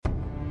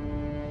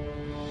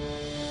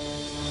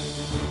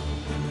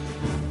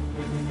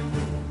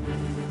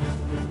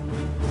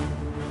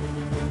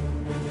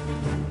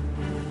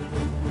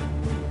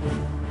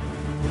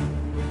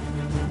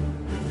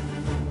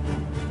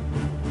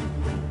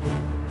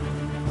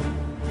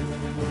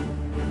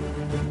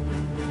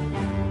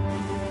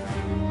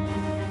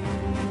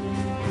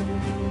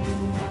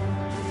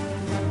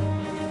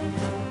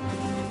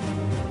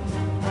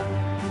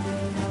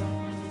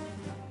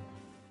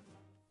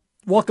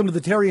Welcome to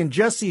the Terry and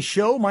Jesse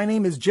Show. My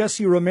name is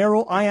Jesse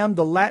Romero. I am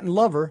the Latin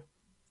lover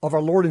of our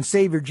Lord and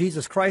Savior,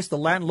 Jesus Christ, the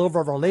Latin lover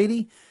of Our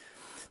Lady.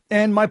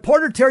 And my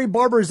partner, Terry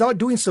Barber, is out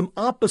doing some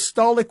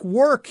apostolic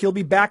work. He'll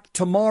be back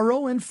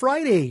tomorrow and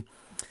Friday.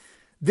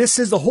 This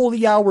is the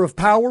Holy Hour of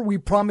Power. We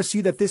promise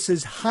you that this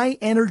is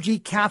high-energy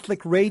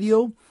Catholic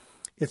radio.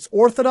 It's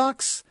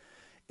Orthodox.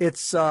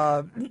 It's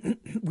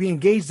we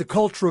engage the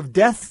culture of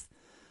death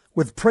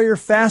with prayer,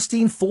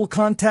 fasting, full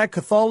contact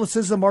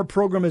Catholicism. Our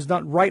program is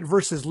not right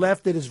versus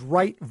left. It is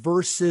right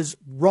versus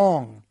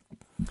wrong.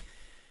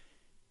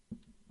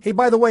 Hey,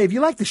 by the way, if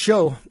you like the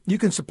show, you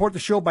can support the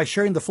show by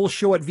sharing the full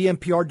show at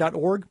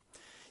vmpr.org.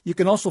 You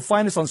can also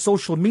find us on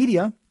social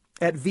media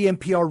at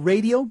VMPR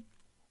Radio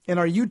and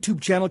our YouTube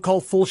channel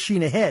called Full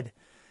Sheen Ahead.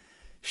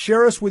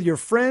 Share us with your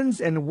friends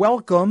and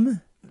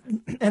welcome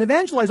and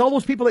evangelize all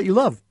those people that you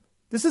love.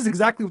 This is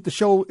exactly what the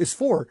show is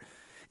for,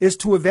 is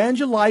to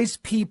evangelize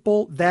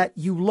people that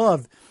you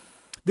love.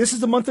 This is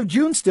the month of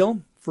June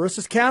still. For us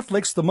as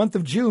Catholics, the month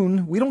of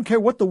June, we don't care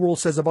what the world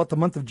says about the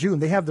month of June.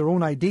 They have their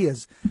own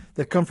ideas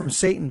that come from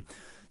Satan.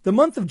 The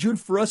month of June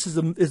for us is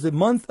the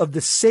month of the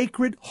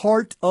Sacred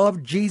Heart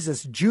of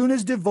Jesus. June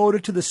is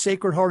devoted to the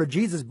Sacred Heart of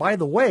Jesus. By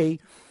the way,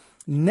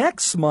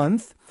 next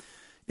month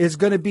is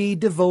going to be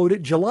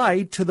devoted,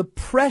 July, to the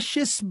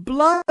precious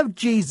blood of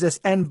Jesus.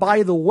 And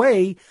by the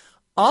way,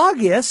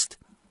 August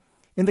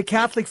in the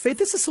Catholic faith,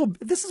 this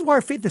is why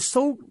our faith is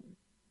so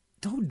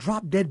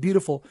drop dead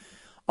beautiful.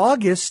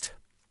 August,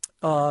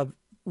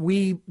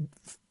 we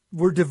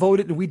were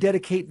devoted and we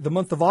dedicate the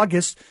month of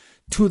August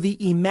to the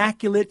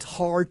Immaculate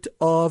Heart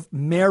of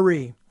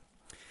Mary.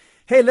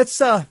 Hey, let's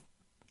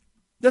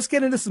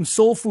get into some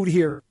soul food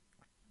here.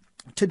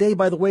 Today,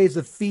 by the way, is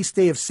the feast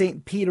day of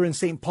St. Peter and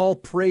St. Paul.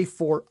 Pray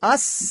for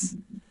us.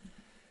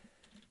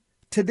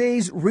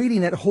 Today's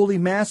reading at Holy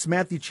Mass,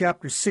 Matthew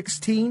chapter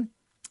 16,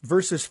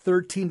 verses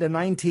 13 to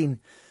 19.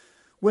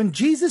 When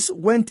Jesus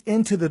went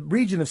into the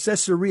region of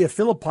Caesarea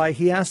Philippi,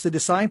 he asked the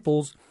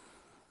disciples,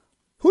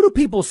 "Who do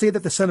people say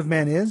that the Son of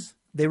Man is?"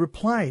 They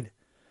replied,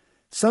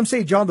 "Some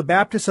say John the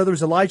Baptist,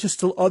 others Elijah,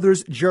 still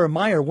others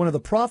Jeremiah, or one of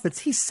the prophets."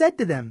 He said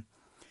to them,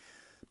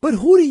 "But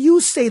who do you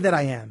say that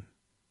I am?"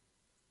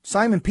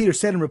 Simon Peter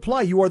said in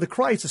reply, "You are the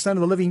Christ, the Son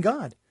of the living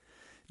God."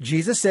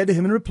 Jesus said to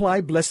him in reply,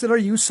 "Blessed are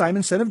you,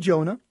 Simon, son of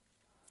Jonah,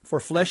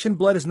 for flesh and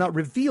blood has not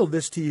revealed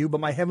this to you,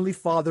 but my heavenly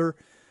Father,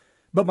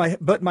 but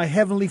my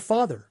heavenly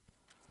Father.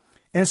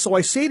 And so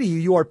I say to you,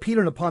 you are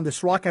Peter, and upon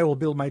this rock I will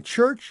build my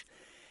church,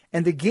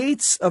 and the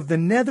gates of the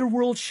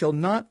netherworld shall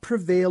not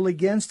prevail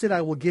against it.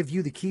 I will give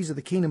you the keys of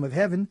the kingdom of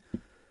heaven.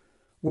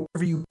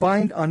 Whatever you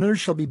bind on earth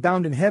shall be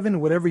bound in heaven.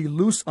 Whatever you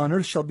loose on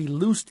earth shall be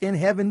loosed in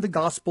heaven." The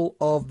gospel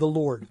of the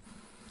Lord.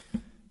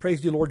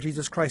 Praise the Lord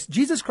Jesus Christ.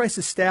 Jesus Christ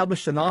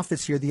established an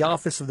office here, the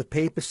office of the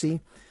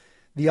papacy,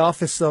 the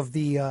office of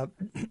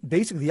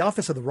basically the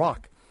office of the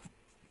rock.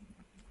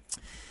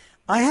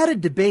 I had a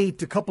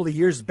debate a couple of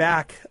years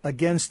back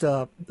against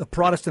a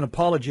Protestant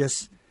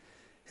apologist.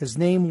 His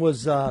name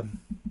was,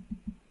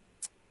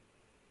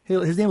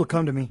 his name will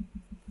come to me.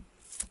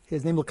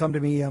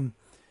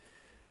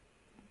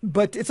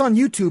 But it's on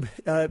YouTube.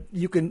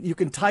 You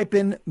can type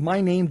in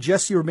my name,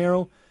 Jesse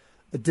Romero,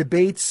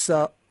 debates,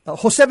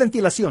 Jose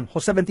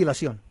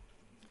Ventilacion.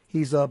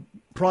 He's a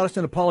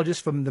Protestant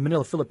apologist from the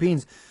Manila,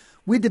 Philippines.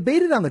 We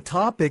debated on the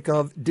topic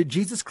of, did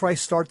Jesus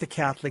Christ start the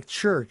Catholic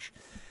Church?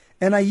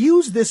 And I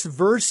use this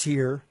verse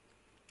here,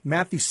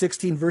 Matthew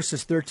 16,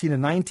 verses 13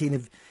 and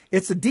 19.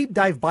 It's a deep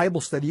dive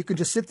Bible study. You can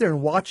just sit there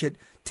and watch it,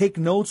 take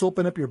notes,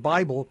 open up your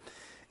Bible.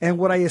 And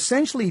what I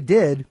essentially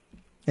did,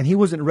 and he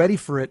wasn't ready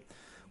for it,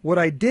 what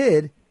I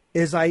did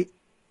is I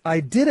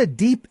did a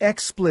deep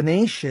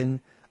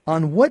explanation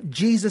on what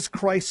Jesus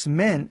Christ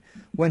meant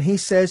when he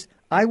says,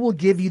 "I will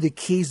give you the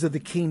keys of the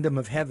kingdom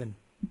of heaven."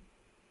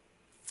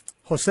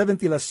 Jose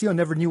Ventilacion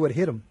never knew what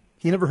hit him.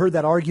 He never heard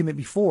that argument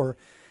before.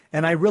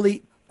 And I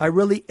really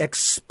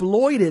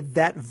exploited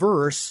that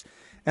verse,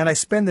 and I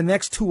spent the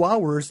next 2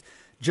 hours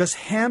just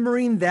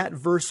hammering that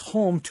verse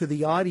home to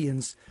the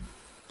audience.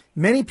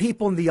 Many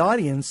people in the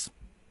audience,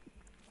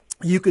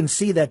 you can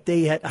see that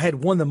I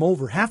had won them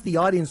over. Half the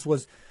audience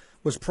was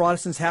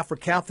Protestants, half were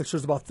Catholics.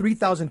 There's about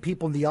 3,000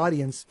 people in the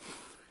audience.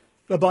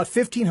 About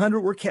 1,500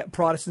 were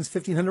Protestants,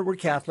 1,500 were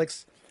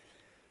Catholics.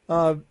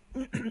 The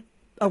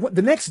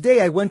next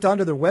day, I went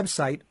onto their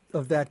website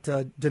of that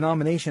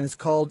denomination. It's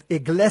called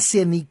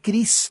Iglesia Ni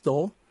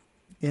Cristo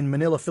in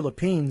Manila,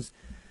 Philippines.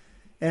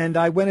 And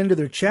I went into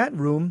their chat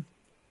room,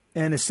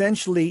 and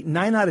essentially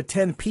 9 out of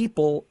 10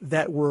 people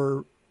that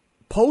were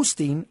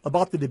posting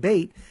about the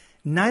debate,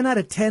 9 out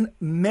of 10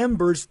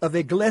 members of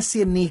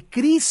Iglesia Ni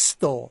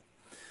Cristo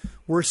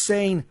were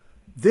saying,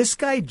 this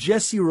guy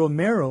Jesse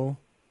Romero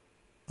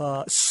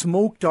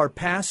smoked our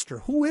pastor.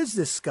 Who is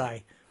this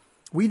guy?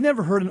 We've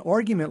never heard an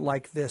argument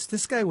like this.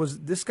 This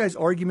guy's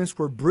arguments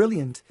were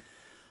brilliant.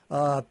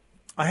 I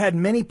had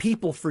many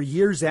people for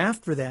years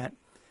after that.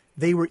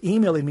 They were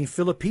emailing me,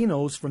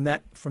 Filipinos from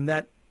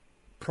that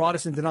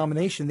Protestant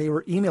denomination. They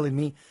were emailing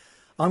me,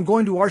 "I'm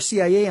going to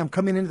RCIA. I'm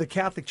coming into the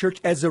Catholic Church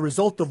as a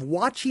result of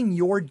watching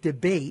your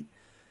debate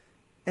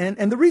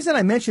And the reason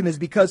I mention is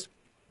because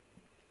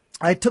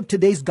I took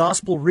today's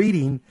gospel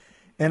reading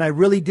and I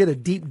really did a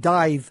deep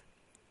dive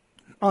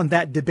on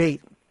that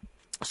debate.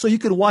 So you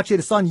can watch it.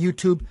 It's on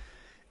YouTube.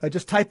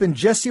 Just type in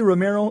Jesse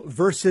Romero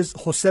versus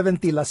Jose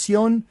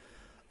Ventilacion,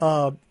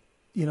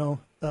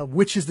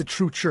 which is the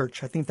true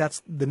church. I think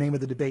that's the name of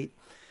the debate.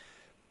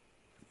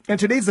 And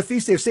today's the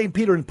feast day of St.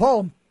 Peter and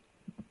Paul.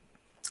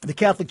 The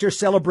Catholic Church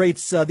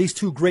celebrates these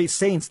two great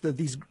saints,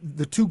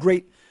 the two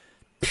great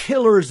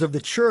pillars of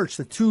the church,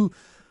 the two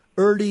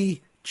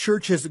early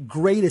church's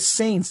greatest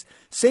saints.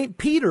 St.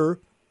 Peter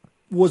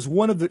was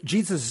one of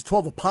Jesus'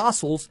 12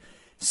 apostles.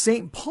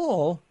 St.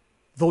 Paul,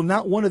 though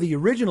not one of the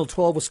original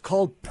 12, was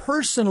called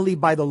personally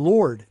by the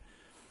Lord.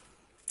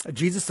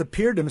 Jesus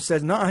appeared to him and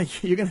said, "No,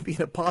 you're going to be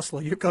an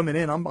apostle. You're coming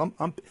in. I'm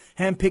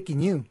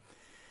handpicking you."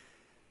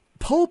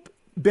 Pope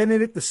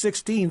Benedict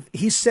XVI,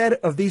 he said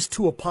of these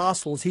two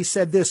apostles, he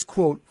said this,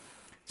 quote,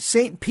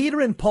 "St. Peter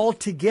and Paul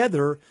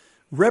together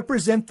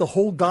represent the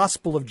whole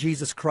gospel of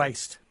Jesus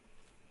Christ."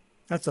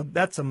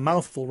 That's a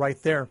mouthful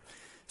right there.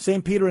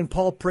 St. Peter and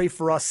Paul pray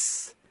for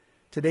us.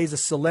 Today's a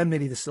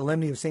solemnity, the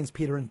solemnity of Saints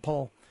Peter and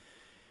Paul.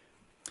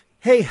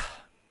 Hey, a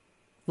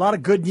lot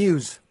of good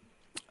news.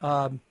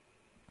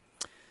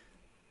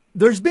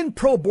 There's been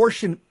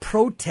pro-abortion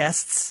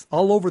protests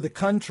all over the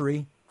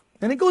country,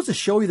 and it goes to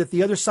show you that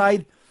the other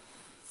side,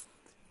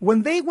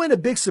 when they win a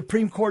big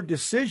Supreme Court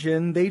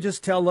decision, they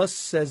just tell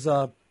us as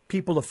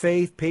people of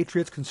faith,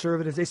 patriots,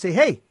 conservatives, they say,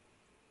 hey,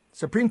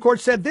 Supreme Court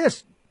said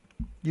this.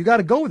 You got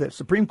to go with it.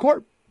 Supreme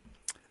Court,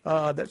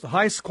 that's the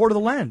highest court of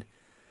the land.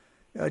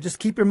 Just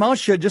keep your mouth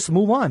shut. Just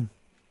move on.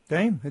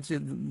 Okay?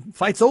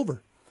 Fight's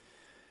over.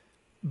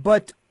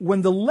 But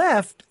when the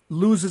left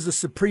loses a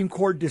Supreme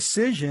Court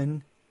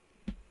decision,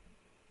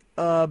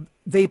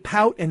 they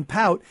pout and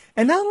pout.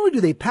 And not only do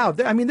they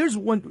pout, I mean,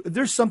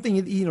 there's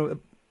something,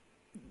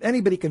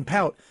 anybody can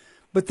pout,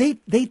 but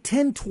they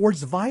tend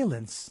towards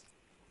violence.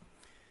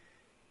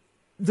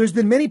 There's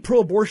been many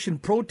pro-abortion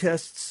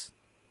protests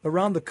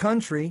around the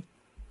country.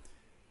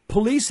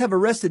 Police have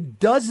arrested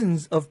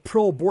dozens of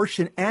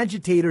pro-abortion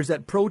agitators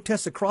at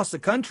protests across the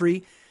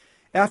country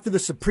after the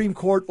Supreme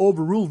Court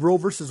overruled Roe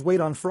v. Wade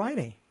on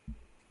Friday.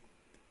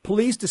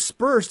 Police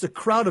dispersed a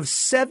crowd of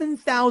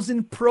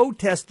 7,000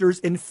 protesters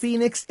in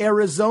Phoenix,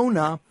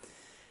 Arizona,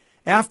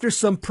 after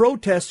some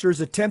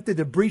protesters attempted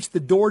to breach the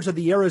doors of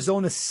the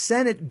Arizona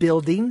Senate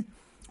building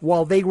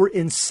while they were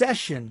in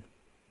session.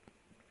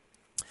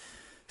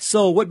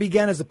 So what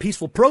began as a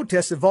peaceful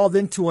protest evolved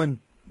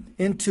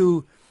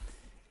into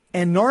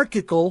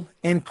anarchical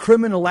and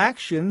criminal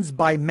actions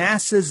by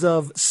masses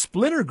of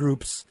splinter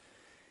groups.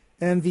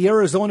 And the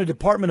Arizona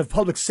Department of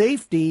Public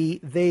Safety,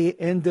 they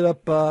ended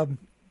up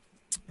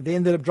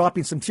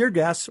dropping some tear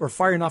gas or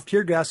firing off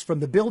tear gas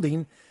from the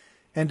building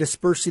and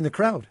dispersing the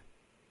crowd.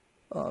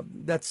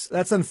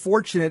 That's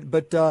unfortunate,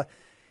 but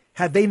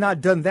had they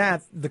not done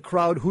that, the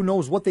crowd, who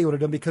knows what they would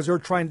have done, because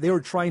they were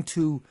trying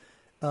to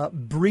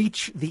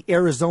breach the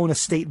Arizona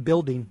State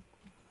building.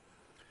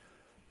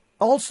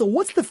 Also,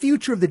 what's the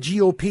future of the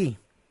GOP?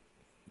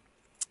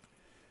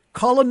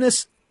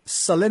 Columnist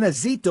Selena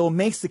Zito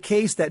makes the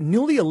case that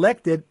newly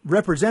elected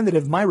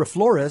Representative Mayra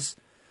Flores,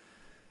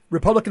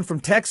 Republican from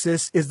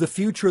Texas, is the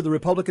future of the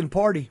Republican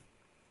Party.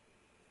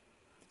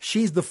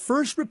 She's the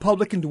first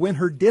Republican to win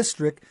her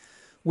district,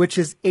 which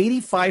is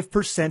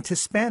 85%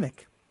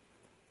 Hispanic.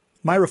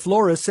 Mayra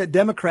Flores said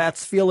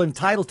Democrats feel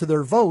entitled to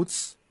their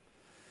votes.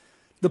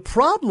 The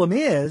problem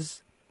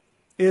is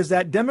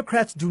that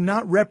Democrats do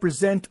not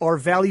represent our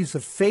values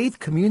of faith,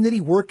 community,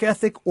 work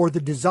ethic, or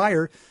the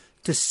desire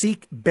to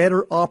seek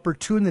better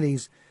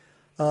opportunities.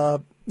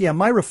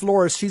 Mayra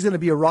Flores, she's going to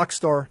be a rock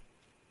star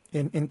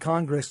in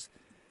Congress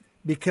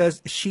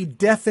because she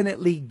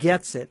definitely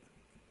gets it.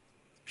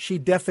 She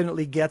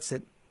definitely gets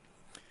it.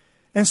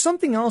 And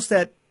something else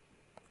that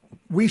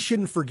we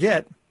shouldn't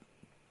forget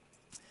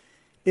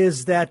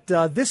is that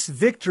this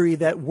victory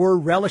that we're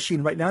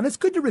relishing right now, and it's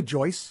good to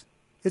rejoice.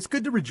 It's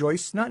good to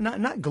rejoice,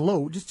 not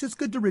gloat, just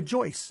good to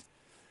rejoice.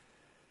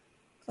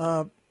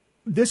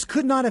 This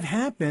could not have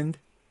happened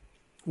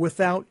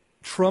without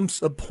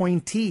Trump's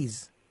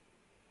appointees.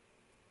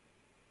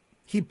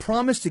 He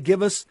promised to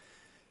give us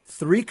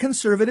 3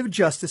 conservative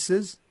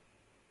justices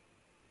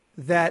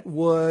that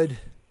would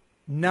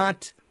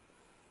not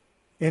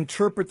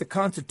interpret the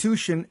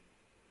Constitution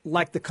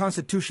like the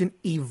Constitution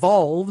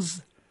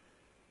evolves.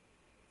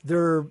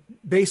 They're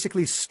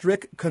basically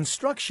strict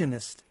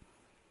constructionists.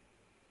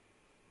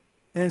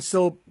 And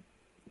so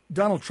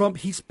Donald Trump,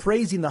 he's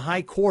praising the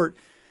high court.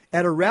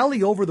 At a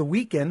rally over the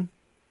weekend,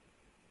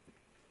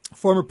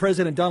 former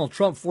President Donald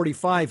Trump,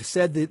 45,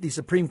 said that the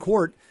Supreme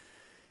Court,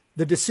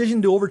 the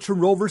decision to overturn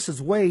Roe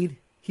versus Wade,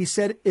 he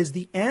said, is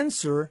the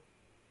answer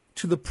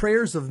to the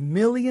prayers of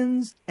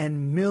millions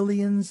and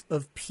millions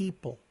of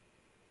people.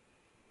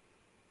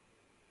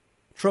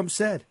 Trump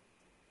said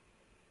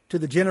to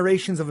the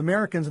generations of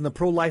Americans in the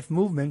pro-life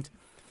movement,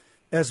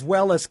 as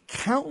well as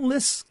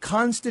countless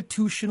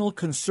constitutional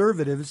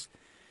conservatives,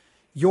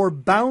 your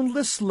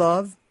boundless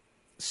love,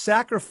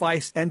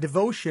 sacrifice, and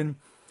devotion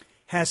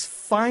has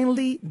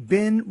finally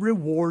been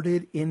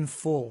rewarded in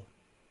full.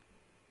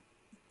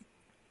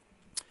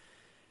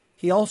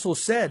 He also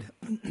said,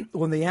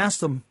 when they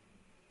asked him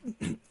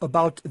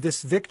about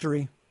this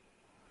victory,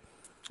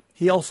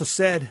 he also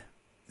said,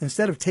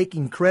 instead of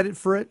taking credit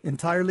for it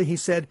entirely, he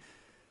said,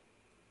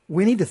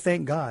 we need to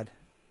thank God.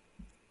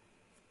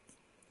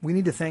 We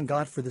need to thank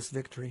God for this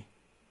victory.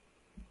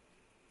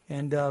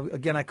 And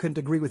again, I couldn't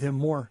agree with him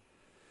more.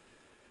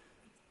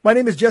 My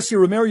name is Jesse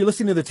Romero. You're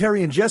listening to the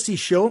Terry and Jesse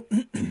Show.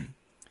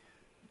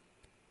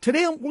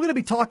 Today, we're going to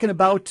be talking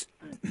about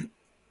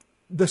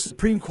the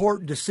Supreme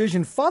Court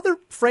decision. Father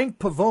Frank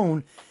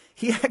Pavone,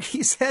 he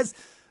actually says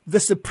the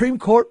Supreme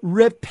Court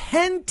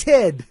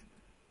repented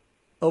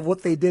of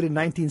what they did in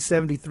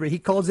 1973. He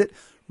calls it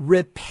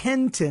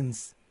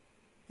repentance.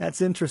 That's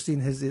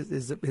interesting. His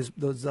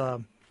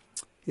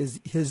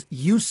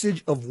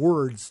usage of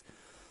words.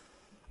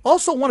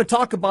 Also, want to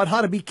talk about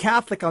how to be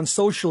Catholic on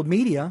social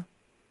media.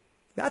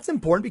 That's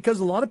important because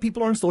a lot of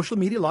people are on social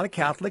media, a lot of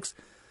Catholics,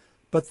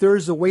 but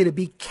there's a way to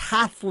be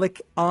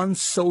Catholic on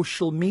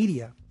social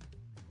media.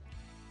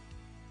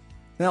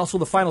 And also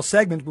the final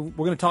segment, we're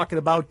going to talk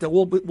about,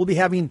 we'll be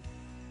having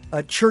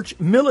a church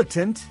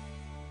militant,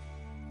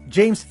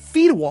 James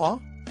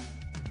Fedewa.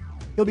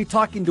 He'll be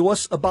talking to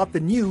us about the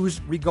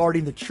news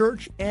regarding the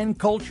church and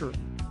culture.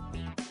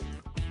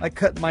 I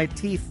cut my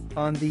teeth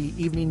on the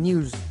evening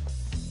news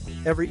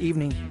every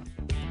evening.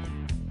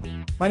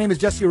 My name is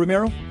Jesse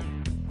Romero.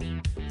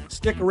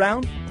 Stick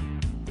around.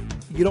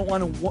 You don't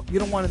want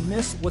to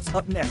miss what's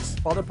up next.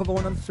 Father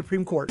Pavone on the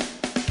Supreme Court.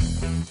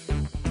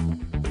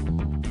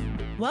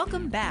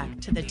 Welcome back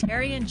to the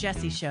Terry and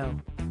Jesse Show.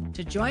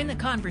 To join the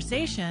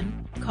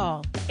conversation,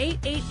 call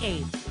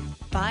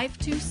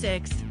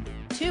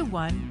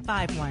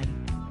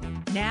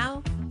 888-526-2151.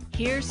 Now,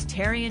 here's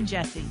Terry and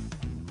Jesse.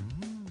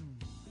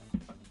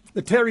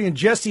 The Terry and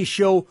Jesse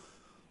Show.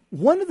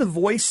 One of the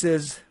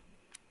voices,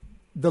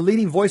 the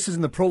leading voices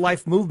in the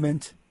pro-life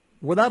movement,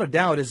 without a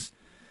doubt, is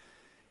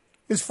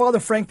Father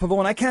Frank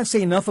Pavone. I can't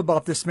say enough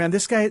about this man.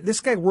 This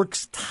guy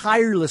works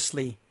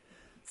tirelessly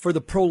for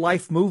the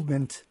pro-life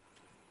movement.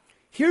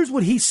 Here's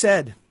what he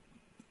said.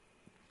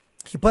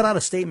 He put out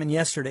a statement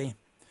yesterday.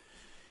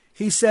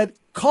 He said,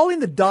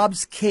 calling the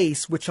Dobbs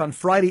case, which on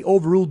Friday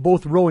overruled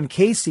both Roe and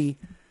Casey,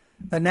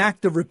 an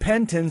act of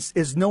repentance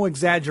is no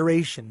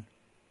exaggeration.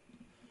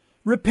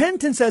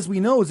 Repentance, as we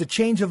know, is a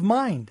change of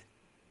mind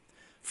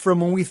from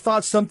when we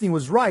thought something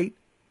was right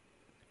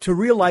to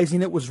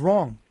realizing it was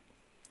wrong,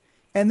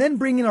 and then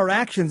bringing our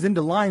actions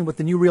into line with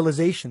the new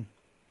realization.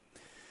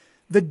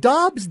 The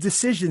Dobbs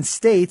decision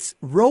states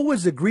Roe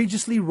was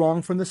egregiously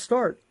wrong from the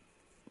start.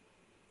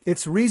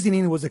 Its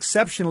reasoning was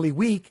exceptionally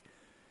weak,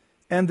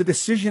 and the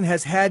decision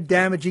has had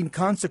damaging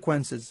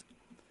consequences.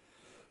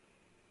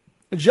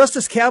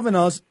 Justice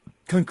Kavanaugh's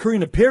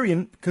concurring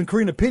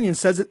opinion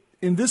says it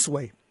in this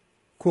way,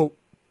 quote,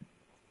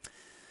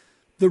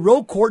 the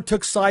Roe court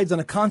took sides on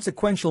a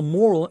consequential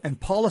moral and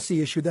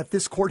policy issue that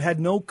this court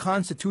had no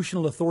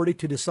constitutional authority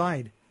to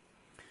decide.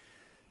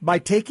 By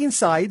taking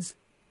sides,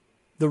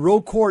 the Roe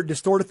court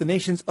distorted the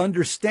nation's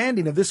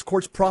understanding of this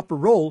court's proper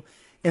role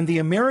in the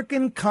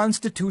American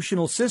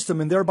constitutional system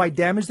and thereby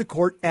damaged the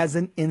court as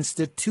an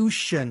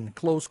institution,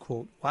 close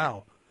quote.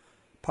 Wow.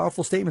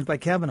 Powerful statements by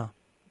Kavanaugh.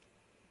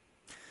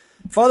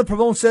 Father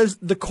Pavone says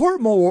the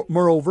court,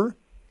 moreover,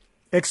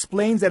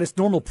 explains that its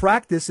normal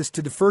practice is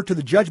to defer to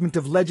the judgment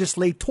of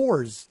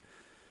legislators.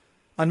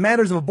 On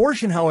matters of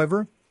abortion,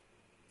 however,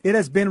 it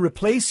has been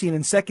replacing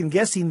and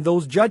second-guessing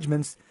those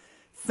judgments.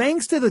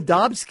 Thanks to the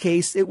Dobbs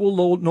case, it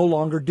will no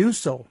longer do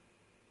so.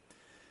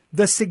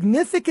 The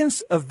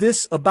significance of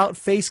this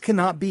about-face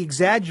cannot be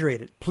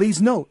exaggerated.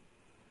 Please note,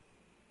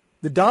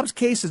 the Dobbs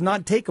case does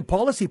not take a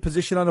policy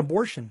position on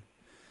abortion.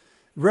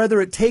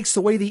 Rather, it takes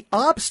away the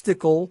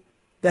obstacle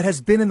that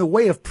has been in the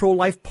way of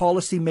pro-life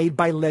policy made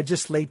by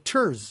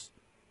legislators.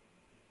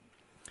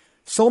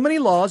 So many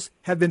laws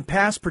have been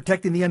passed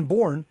protecting the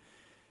unborn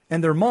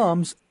and their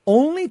moms,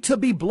 only to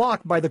be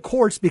blocked by the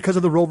courts because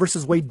of the Roe v.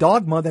 Wade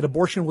dogma that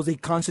abortion was a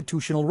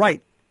constitutional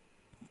right.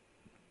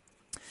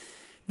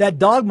 That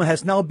dogma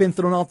has now been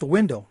thrown out the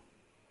window.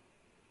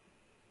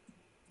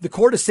 The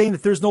court is saying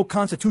that there's no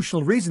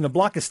constitutional reason to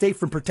block a state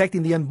from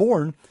protecting the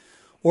unborn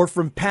or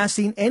from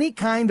passing any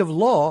kind of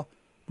law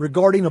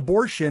regarding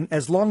abortion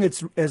as long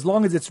as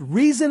it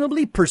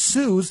reasonably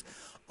pursues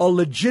a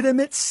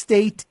legitimate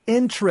state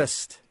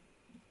interest.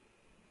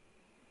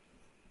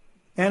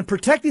 And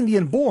protecting the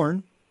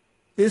unborn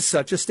is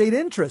such a state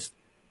interest,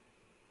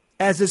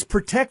 as is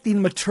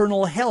protecting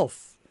maternal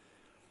health,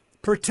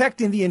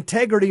 protecting the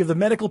integrity of the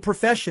medical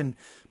profession,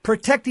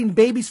 protecting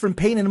babies from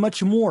pain, and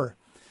much more.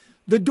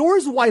 The door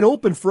is wide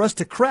open for us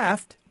to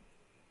craft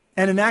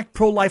and enact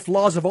pro-life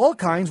laws of all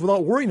kinds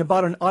without worrying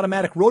about an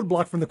automatic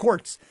roadblock from the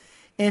courts.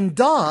 In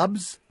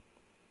Dobbs,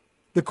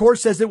 the court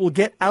says it will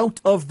get out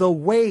of the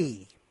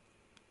way.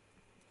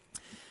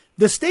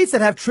 The states that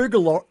have trigger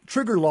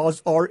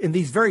laws are, in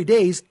these very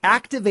days,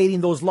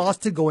 activating those laws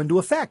to go into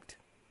effect.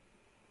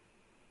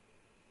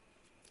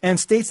 And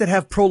states that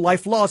have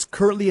pro-life laws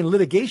currently in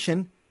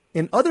litigation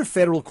in other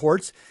federal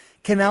courts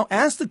can now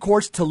ask the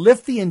courts to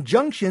lift the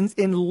injunctions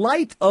in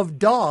light of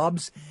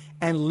Dobbs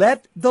and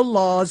let the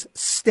laws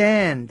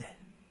stand.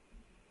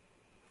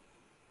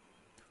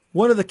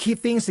 One of the key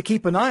things to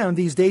keep an eye on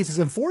these days is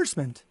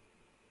enforcement.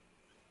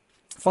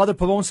 Father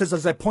Pavone says,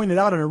 as I pointed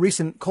out in a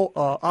recent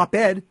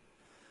op-ed,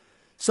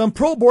 some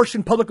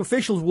pro-abortion public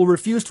officials will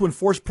refuse to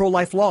enforce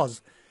pro-life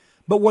laws.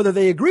 But whether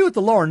they agree with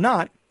the law or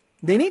not,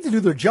 they need to do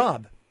their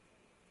job.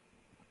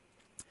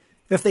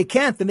 If they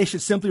can't, then they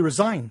should simply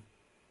resign,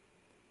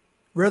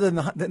 rather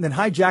than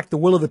hijack the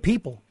will of the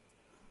people.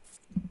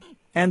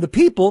 And the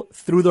people,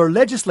 through their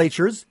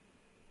legislatures,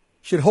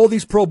 should hold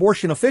these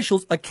pro-abortion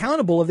officials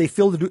accountable if they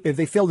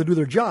fail to do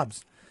their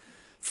jobs.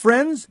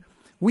 Friends,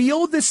 we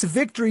owe this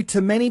victory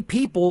to many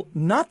people,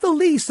 not the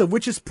least of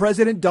which is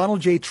President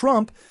Donald J.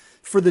 Trump,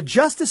 for the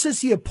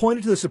justices he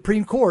appointed to the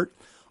Supreme Court,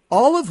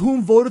 all of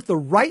whom voted the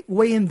right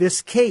way in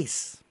this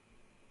case.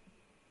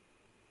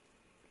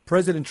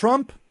 President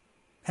Trump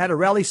had a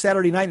rally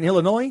Saturday night in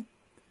Illinois.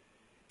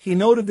 He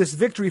noted this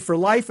victory for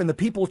life, and the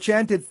people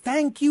chanted,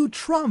 "Thank you,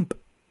 Trump."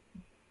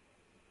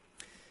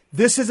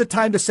 This is a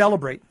time to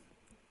celebrate.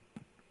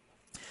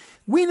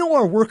 We know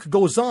our work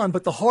goes on,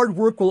 but the hard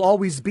work will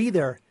always be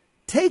there.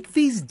 Take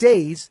these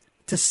days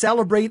to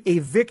celebrate a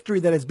victory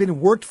that has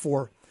been worked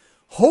for,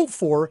 hoped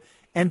for,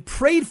 and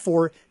prayed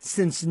for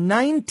since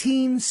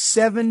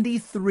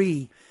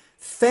 1973.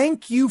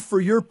 Thank you for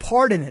your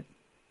part in it.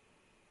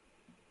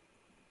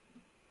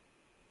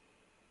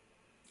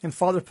 And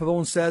Father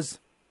Pavone says,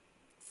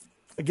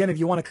 again, if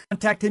you want to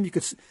contact him,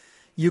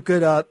 you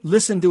could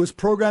listen to his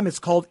program. It's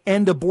called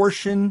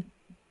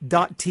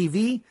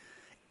endabortion.tv,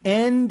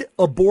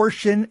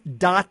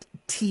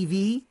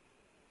 endabortion.tv.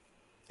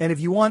 And if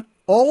you want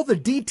all the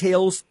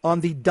details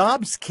on the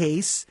Dobbs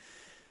case,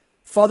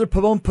 Father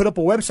Pavone put up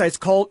a website. It's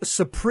called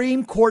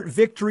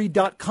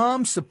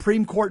SupremeCourtVictory.com,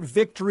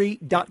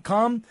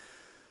 SupremeCourtVictory.com.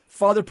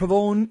 Father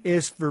Pavone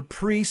is for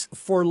Priests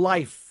for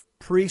Life.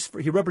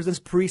 He represents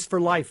Priests for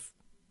Life.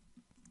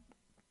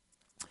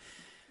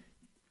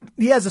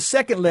 He has a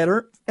second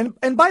letter.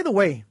 And by the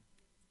way,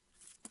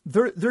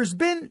 there's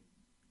been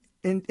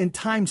in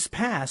times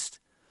past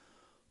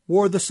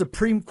where the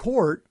Supreme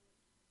Court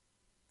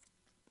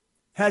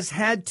has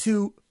had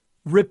to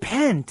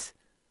repent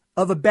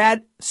of a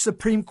bad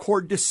Supreme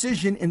Court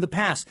decision in the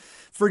past.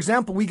 For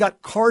example, we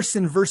got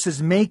Carson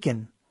versus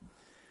Macon.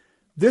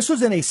 This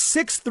was in a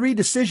 6-3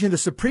 decision. The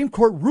Supreme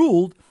Court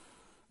ruled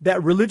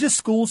that religious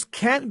schools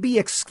can't be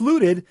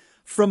excluded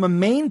from a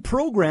main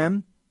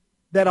program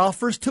that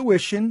offers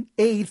tuition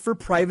aid for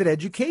private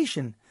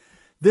education.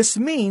 This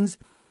means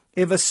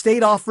if a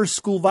state offers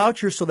school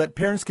vouchers so that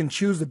parents can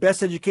choose the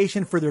best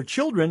education for their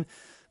children,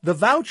 the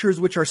vouchers,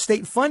 which are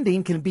state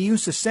funding, can be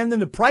used to send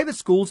them to private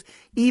schools,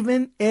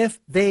 even if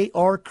they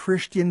are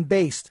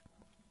Christian-based.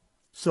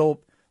 So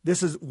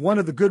this is one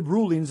of the good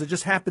rulings that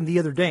just happened the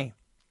other day.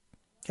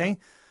 Okay?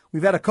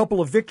 We've had a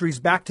couple of victories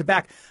back to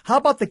back. How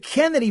about the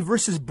Kennedy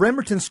versus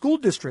Bremerton School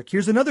District?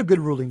 Here's another good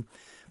ruling.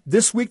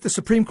 This week, the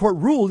Supreme Court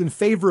ruled in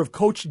favor of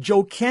Coach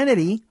Joe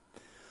Kennedy,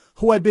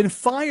 who had been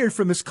fired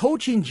from his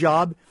coaching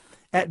job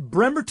at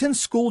Bremerton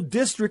School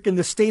District in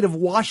the state of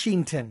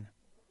Washington.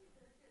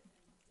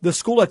 The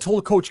school had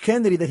told Coach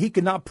Kennedy that he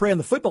could not pray on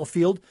the football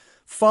field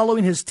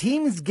following his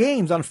team's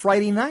games on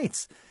Friday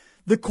nights.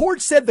 The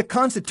court said the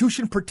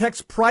Constitution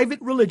protects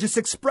private religious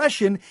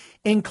expression,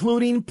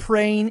 including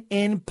praying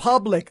in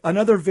public.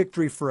 Another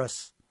victory for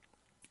us.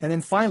 And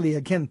then finally,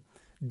 again,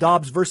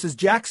 Dobbs versus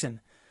Jackson,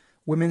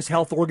 Women's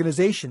Health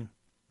Organization.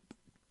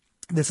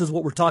 This is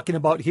what we're talking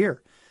about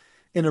here.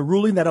 In a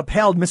ruling that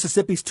upheld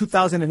Mississippi's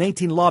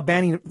 2018 law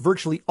banning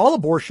virtually all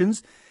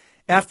abortions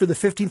after the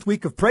 15th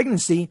week of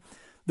pregnancy,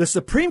 the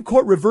Supreme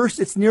Court reversed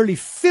its nearly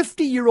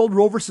 50-year-old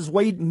Roe v.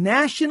 Wade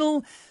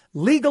national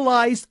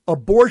legalized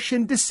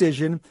abortion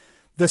decision.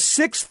 The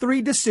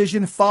 6-3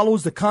 decision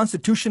follows the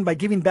Constitution by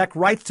giving back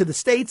rights to the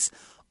states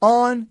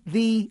on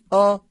the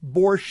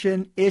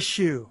abortion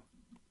issue.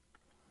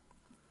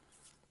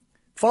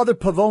 Father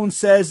Pavone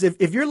says,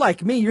 if you're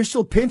like me, you're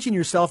still pinching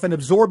yourself and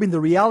absorbing the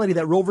reality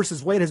that Roe v.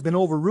 Wade has been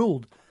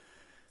overruled.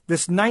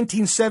 This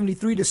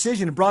 1973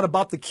 decision brought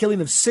about the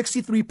killing of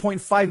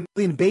 63.5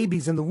 million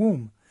babies in the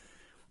womb.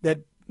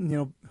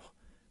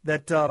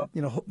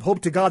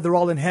 Hope to God they're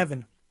all in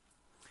heaven.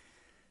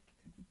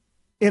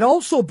 It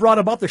also brought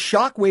about the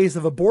shockwaves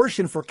of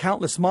abortion for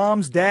countless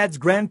moms, dads,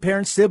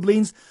 grandparents,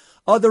 siblings,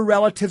 other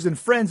relatives, and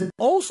friends, and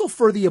also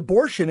for the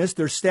abortionists,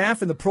 their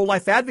staff, and the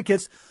pro-life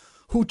advocates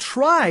who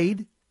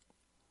tried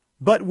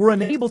but were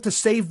unable to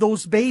save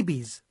those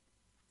babies.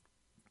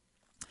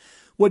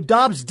 What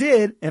Dobbs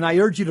did, and I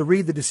urge you to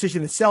read the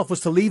decision itself, was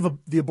to leave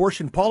the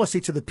abortion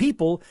policy to the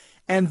people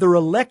and their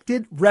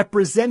elected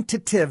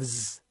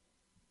representatives.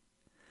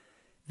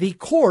 The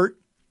court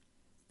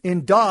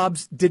in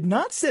Dobbs did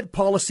not set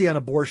policy on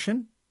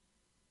abortion.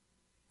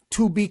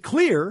 To be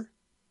clear,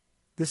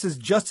 this is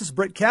Justice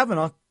Brett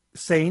Kavanaugh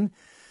saying,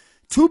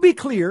 to be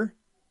clear,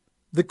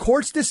 the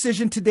court's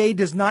decision today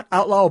does not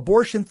outlaw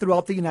abortion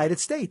throughout the United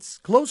States.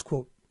 Close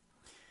quote.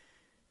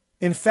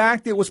 In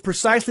fact, it was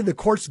precisely the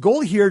court's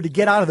goal here to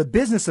get out of the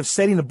business of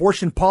setting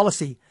abortion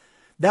policy.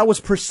 That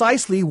was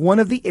precisely one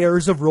of the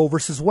errors of Roe v.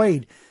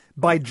 Wade.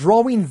 By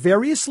drawing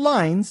various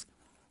lines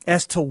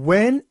as to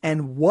when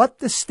and what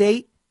the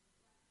state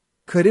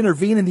could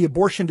intervene in the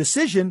abortion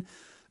decision,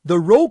 the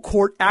Roe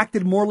court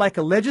acted more like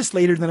a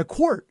legislator than a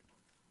court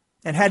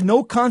and had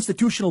no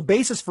constitutional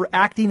basis for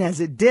acting as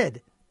it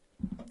did.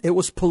 It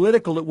was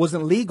political. It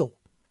wasn't legal.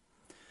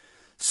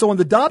 So in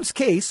the Dobbs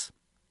case,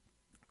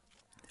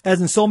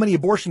 as in so many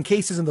abortion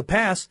cases in the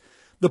past,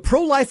 the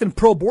pro-life and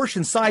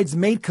pro-abortion sides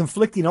made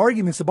conflicting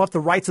arguments about the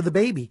rights of the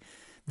baby,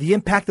 the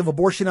impact of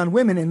abortion on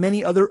women, and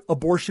many other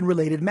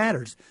abortion-related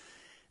matters.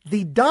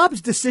 The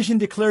Dobbs decision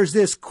declares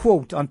this,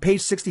 quote, on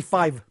page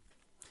 65,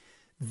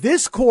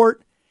 "This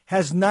court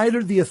has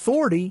neither the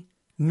authority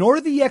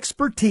nor the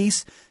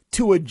expertise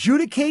to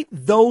adjudicate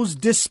those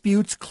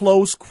disputes,"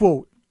 close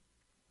quote.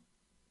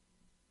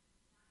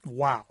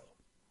 Wow.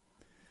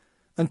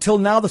 Until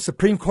now, the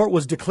Supreme Court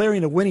was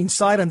declaring a winning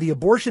side on the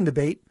abortion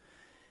debate.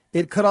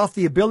 It cut off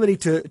the ability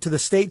to the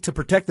state to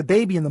protect the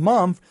baby and the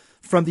mom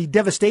from the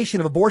devastation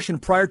of abortion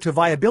prior to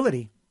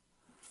viability.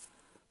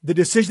 The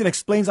decision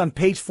explains on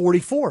page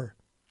 44.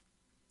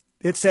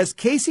 It says,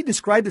 Casey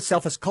described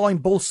itself as calling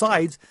both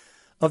sides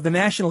of the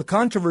national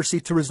controversy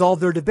to resolve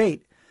their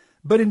debate.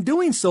 But in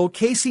doing so,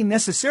 Casey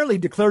necessarily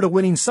declared a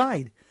winning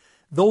side.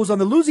 Those on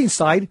the losing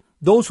side,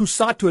 those who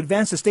sought to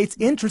advance the state's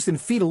interest in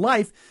fetal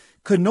life,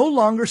 could no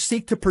longer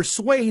seek to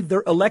persuade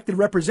their elected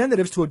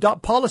representatives to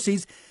adopt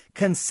policies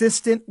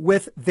consistent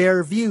with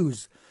their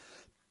views.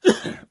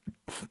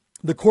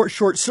 The court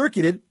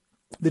short-circuited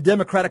the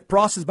democratic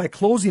process by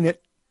closing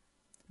it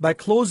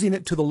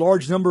to the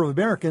large number of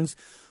Americans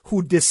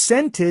who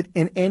dissented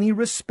in any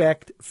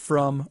respect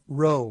from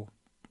Roe.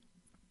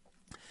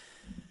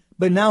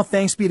 But now,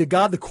 thanks be to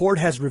God, the court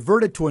has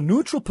reverted to a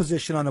neutral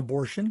position on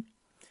abortion,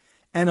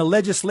 and a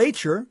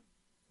legislature,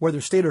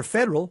 whether state or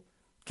federal,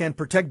 can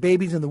protect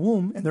babies in the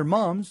womb and their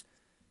moms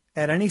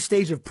at any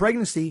stage of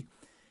pregnancy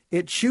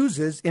it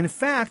chooses. In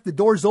fact, the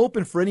door's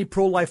open for any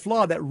pro-life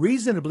law that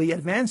reasonably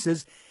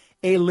advances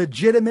a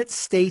legitimate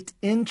state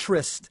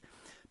interest.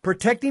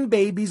 Protecting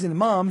babies and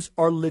moms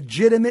are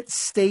legitimate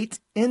state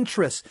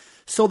interests.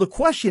 So the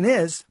question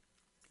is,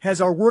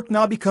 has our work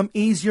now become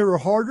easier or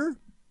harder?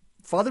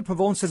 Father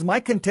Pavone says, my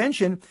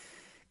contention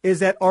is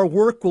that our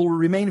work will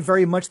remain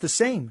very much the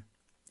same,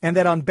 and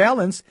that on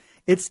balance,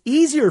 it's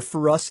easier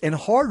for us and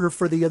harder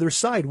for the other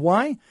side.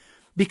 Why?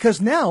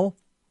 Because now,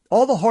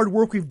 all the hard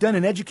work we've done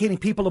in educating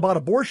people about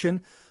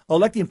abortion,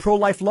 electing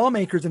pro-life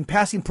lawmakers, and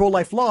passing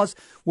pro-life laws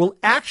will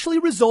actually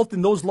result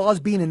in those laws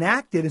being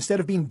enacted instead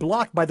of being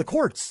blocked by the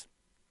courts.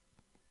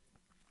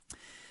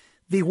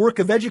 The work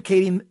of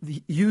educating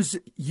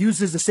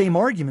uses the same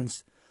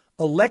arguments.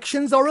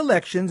 Elections are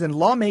elections and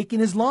lawmaking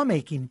is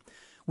lawmaking.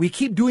 We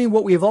keep doing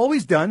what we have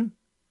always done,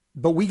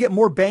 but we get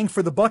more bang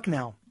for the buck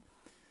now.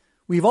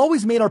 We've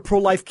always made our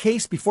pro-life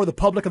case before the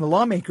public and the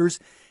lawmakers,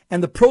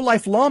 and the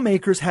pro-life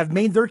lawmakers have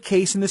made their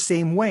case in the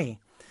same way.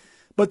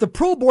 But the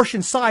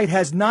pro-abortion side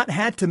has not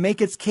had to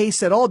make its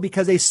case at all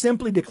because they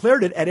simply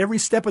declared it at every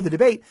step of the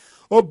debate.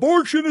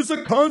 Abortion is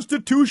a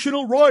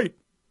constitutional right.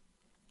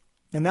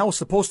 And that was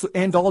supposed to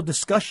end all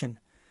discussion.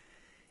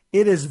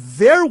 It is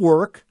their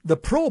work, the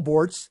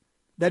pro-aborts,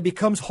 that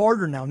becomes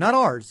harder now, not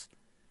ours.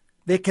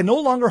 They can no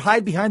longer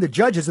hide behind the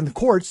judges and the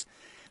courts.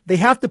 They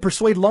have to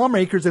persuade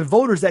lawmakers and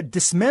voters that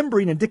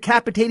dismembering and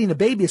decapitating a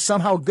baby is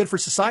somehow good for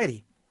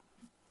society.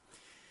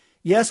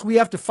 Yes, we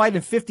have to fight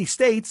in 50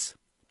 states,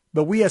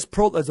 but we as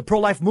a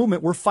pro-life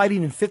movement, we're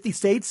fighting in 50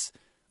 states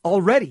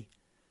already.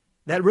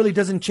 That really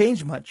doesn't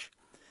change much.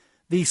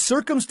 The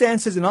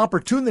circumstances and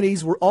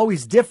opportunities were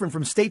always different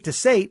from state to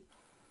state.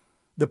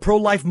 The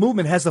pro-life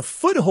movement has a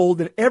foothold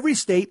in every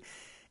state,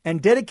 and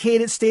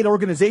dedicated state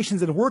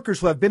organizations and workers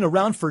who have been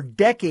around for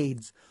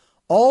decades.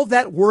 All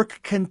that work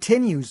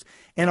continues,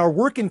 and our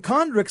work in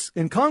Congress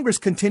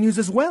continues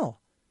as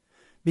well,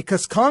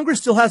 because Congress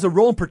still has a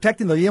role in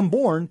protecting the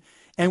unborn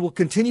and will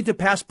continue to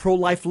pass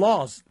pro-life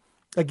laws.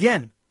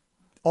 Again,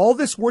 all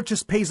this work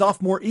just pays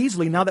off more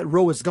easily now that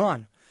Roe is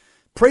gone.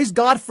 Praise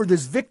God for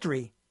this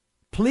victory.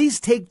 Please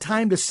take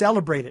time to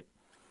celebrate it.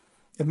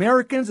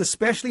 Americans,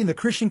 especially in the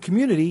Christian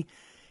community,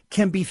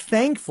 can be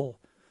thankful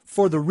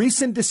for the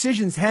recent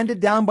decisions handed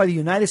down by the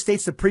United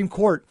States Supreme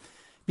Court,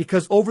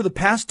 because over the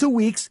past 2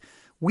 weeks,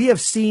 we have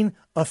seen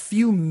a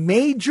few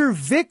major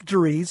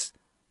victories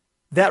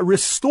that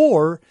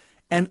restore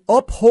and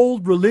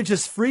uphold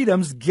religious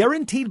freedoms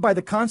guaranteed by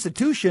the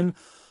Constitution,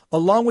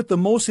 along with the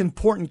most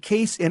important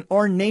case in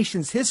our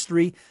nation's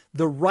history,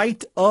 the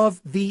right of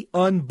the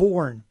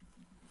unborn.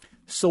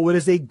 So it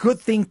is a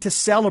good thing to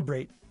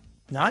celebrate,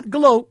 not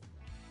gloat,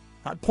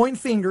 not point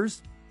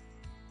fingers,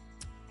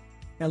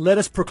 and let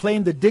us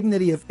proclaim the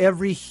dignity of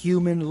every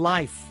human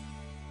life.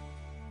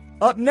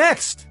 Up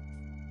next,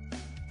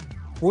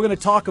 we're going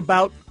to talk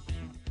about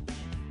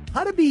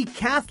how to be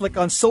Catholic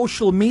on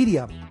social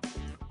media.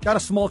 Got a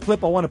small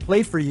clip I want to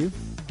play for you.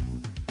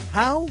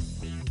 How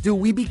do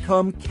we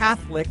become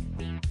Catholic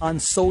on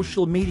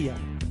social media?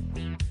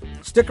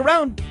 Stick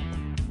around.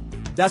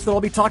 That's what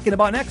I'll be talking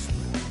about next.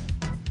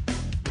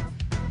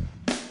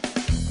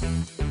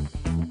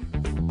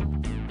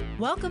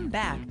 Welcome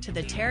back to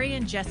the Terry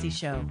and Jesse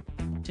Show.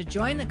 To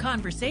join the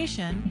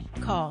conversation,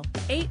 call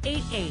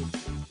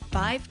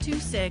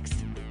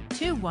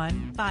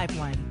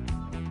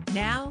 888-526-2151.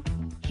 Now,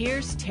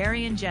 here's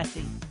Terry and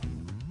Jesse.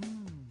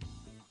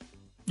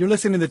 You're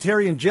listening to the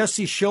Terry and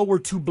Jesse Show. We're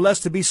too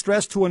blessed to be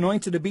stressed, too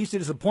anointed to be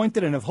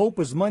disappointed, and if hope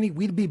was money,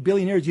 we'd be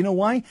billionaires. You know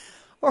why?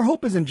 Our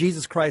hope is in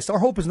Jesus Christ. Our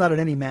hope is not in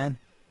any man,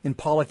 in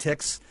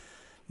politics,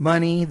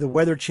 money, the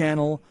Weather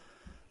Channel.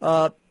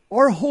 Our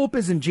hope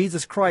is in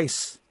Jesus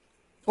Christ.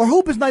 Our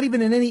hope is not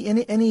even in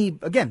any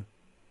again,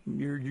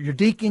 your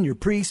deacon, your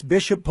priest,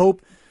 bishop,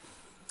 pope.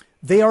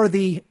 They are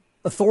the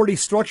authority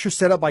structure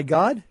set up by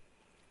God.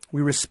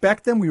 We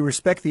respect them. We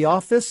respect the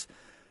office.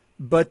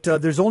 But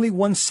there's only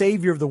one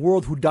Savior of the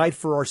world who died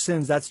for our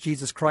sins. That's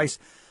Jesus Christ.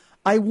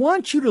 I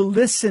want you to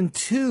listen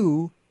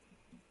to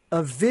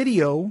a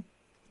video.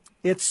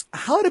 It's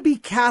How to Be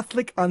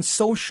Catholic on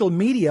Social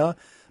Media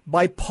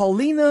by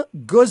Paulina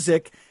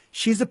Guzik.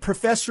 She's a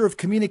professor of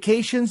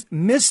communications,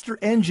 Mr.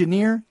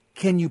 Engineer.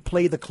 Can you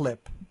play the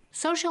clip?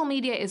 Social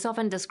media is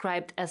often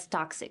described as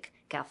toxic.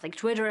 Catholic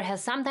Twitter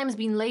has sometimes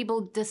been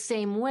labeled the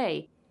same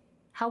way.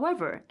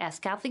 However, as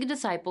Catholic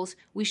disciples,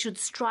 we should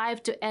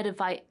strive to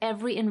edify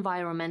every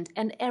environment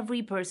and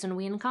every person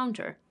we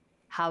encounter.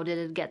 How did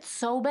it get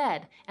so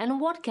bad, and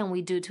what can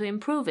we do to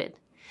improve it?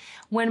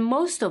 When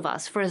most of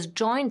us first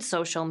joined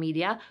social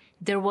media,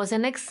 there was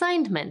an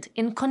excitement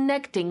in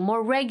connecting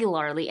more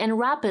regularly and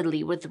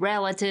rapidly with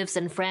relatives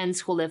and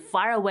friends who live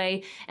far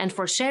away and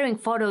for sharing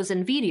photos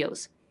and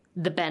videos.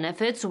 The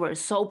benefits were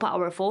so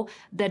powerful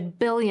that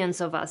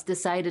billions of us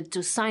decided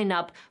to sign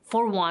up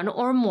for one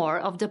or more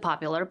of the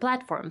popular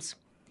platforms.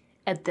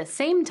 At the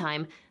same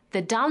time,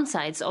 the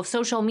downsides of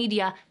social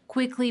media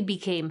quickly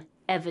became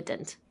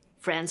evident.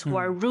 Friends who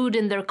are rude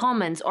in their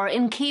comments or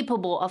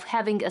incapable of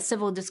having a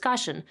civil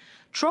discussion,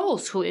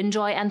 trolls who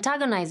enjoy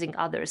antagonizing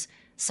others.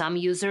 Some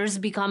users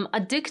become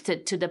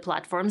addicted to the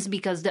platforms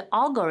because the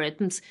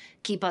algorithms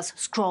keep us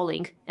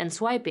scrolling and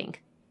swiping.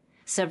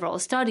 Several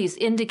studies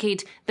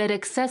indicate that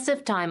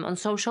excessive time on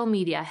social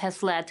media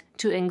has led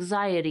to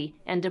anxiety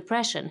and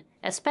depression,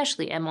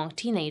 especially among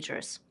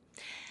teenagers.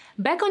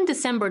 Back on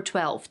December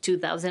 12,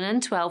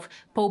 2012,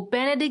 Pope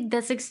Benedict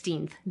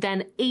XVI,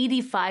 then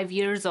 85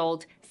 years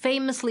old,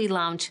 famously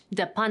launched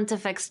the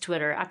Pontifex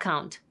Twitter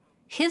account.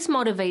 His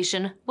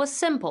motivation was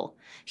simple.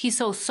 He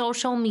saw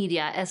social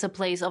media as a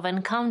place of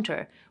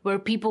encounter, where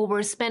people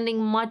were spending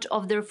much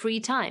of their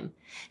free time.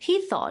 He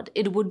thought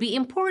it would be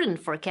important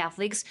for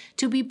Catholics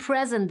to be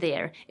present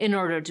there in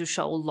order to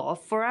show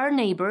love for our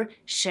neighbor,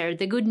 share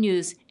the good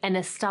news, and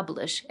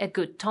establish a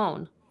good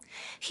tone.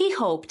 He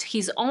hoped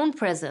his own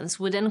presence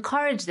would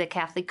encourage the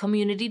Catholic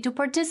community to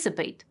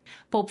participate.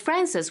 Pope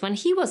Francis, when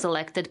he was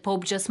elected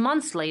Pope just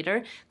months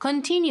later,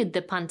 continued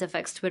the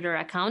Pontifex Twitter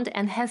account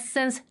and has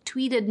since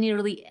tweeted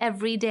nearly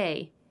every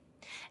day.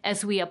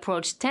 As we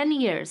approach 10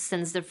 years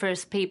since the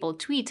first papal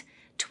tweet,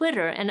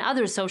 Twitter and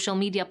other social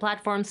media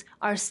platforms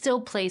are still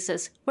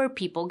places where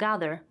people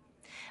gather.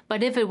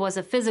 But if it was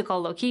a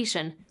physical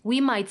location, we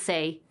might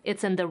say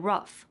it's in the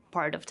rough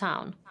part of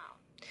town.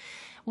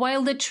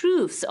 While the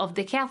truths of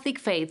the Catholic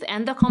faith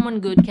and the common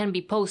good can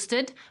be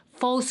posted,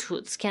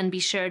 falsehoods can be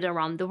shared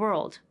around the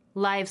world.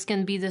 Lives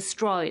can be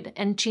destroyed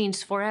and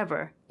changed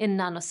forever in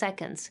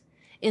nanoseconds.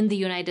 In the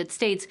United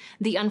States,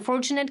 the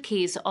unfortunate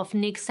case of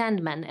Nick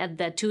Sandmann at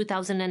the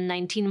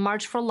 2019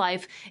 March for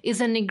Life is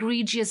an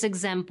egregious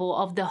example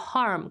of the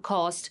harm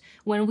caused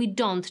when we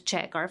don't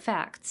check our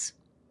facts.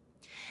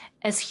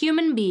 As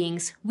human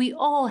beings, we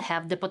all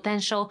have the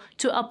potential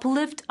to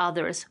uplift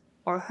others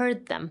or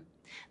hurt them.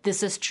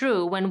 This is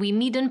true when we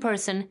meet in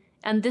person,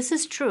 and this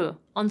is true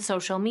on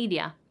social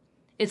media.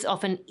 It's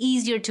often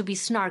easier to be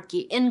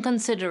snarky,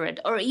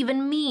 inconsiderate, or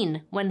even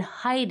mean when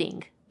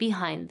hiding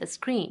behind the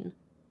screen.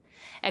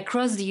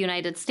 Across the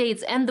United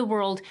States and the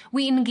world,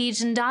 we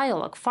engage in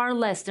dialogue far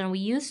less than we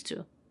used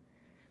to.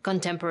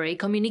 Contemporary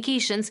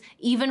communications,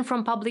 even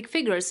from public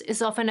figures,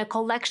 is often a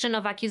collection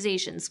of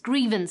accusations,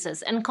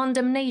 grievances, and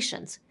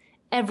condemnations.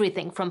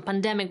 Everything from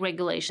pandemic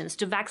regulations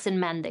to vaccine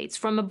mandates,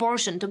 from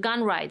abortion to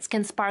gun rights,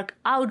 can spark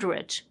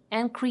outrage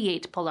and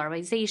create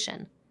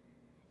polarization.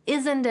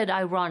 Isn't it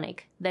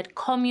ironic that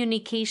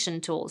communication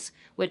tools,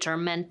 which are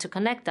meant to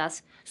connect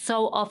us,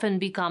 so often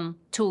become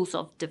tools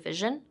of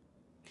division?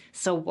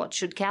 So what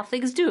should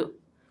Catholics do?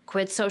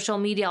 Quit social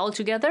media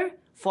altogether?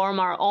 Form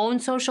our own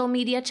social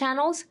media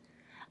channels?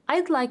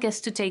 I'd like us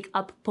to take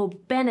up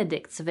Pope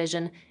Benedict's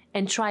vision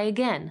and try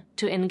again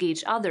to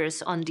engage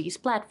others on these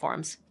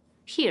platforms.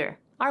 Here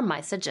are my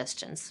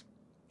suggestions.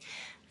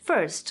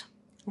 First,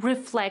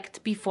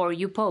 reflect before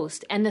you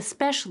post, and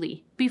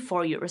especially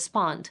before you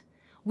respond.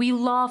 We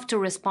love to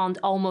respond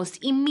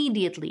almost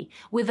immediately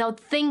without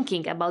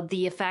thinking about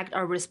the effect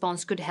our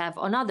response could have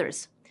on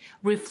others.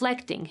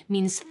 Reflecting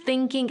means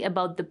thinking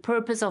about the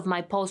purpose of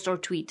my post or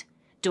tweet.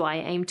 Do I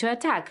aim to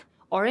attack?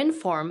 or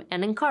inform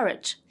and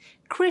encourage.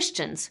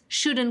 Christians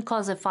shouldn't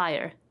cause a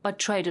fire, but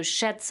try to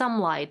shed some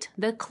light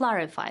that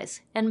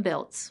clarifies and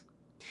builds.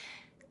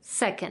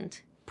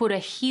 Second, put a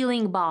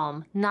healing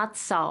balm, not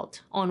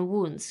salt, on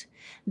wounds.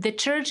 The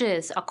church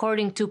is,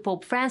 according to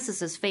Pope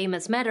Francis's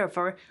famous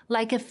metaphor,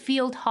 like a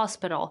field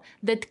hospital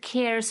that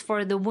cares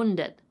for the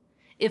wounded.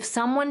 If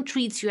someone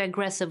treats you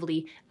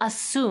aggressively,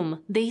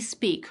 assume they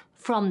speak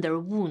from their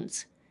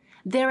wounds.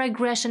 Their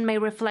aggression may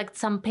reflect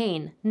some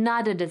pain,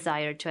 not a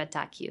desire to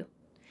attack you.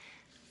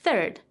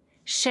 Third,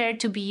 share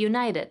to be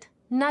united,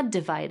 not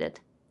divided.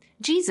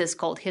 Jesus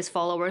called his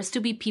followers to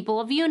be people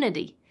of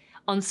unity.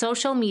 On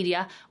social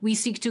media, we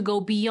seek to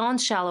go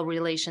beyond shallow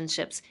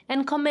relationships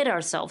and commit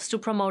ourselves to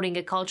promoting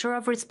a culture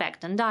of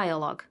respect and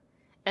dialogue.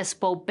 As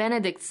Pope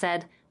Benedict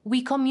said,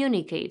 we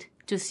communicate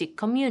to seek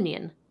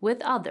communion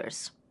with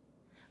others.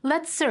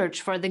 Let's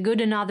search for the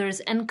good in others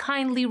and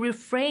kindly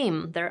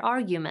reframe their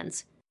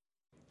arguments.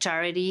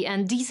 Charity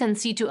and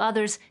decency to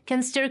others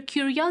can stir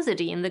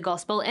curiosity in the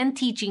gospel and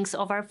teachings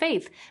of our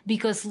faith,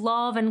 because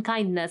love and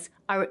kindness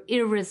are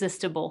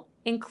irresistible,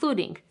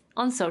 including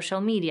on social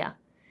media.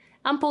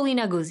 I'm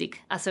Paulina Guzik,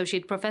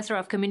 Associate Professor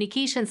of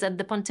Communications at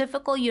the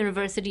Pontifical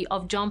University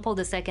of John Paul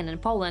II in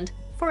Poland,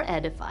 for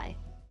Edify.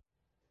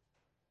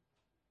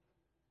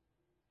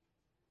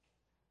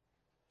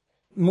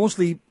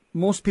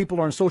 Most people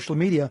are on social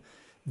media.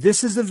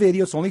 This is a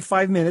video, it's only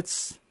 5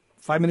 minutes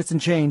and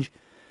change,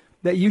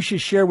 that you should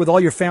share with all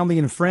your family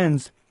and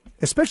friends,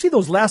 especially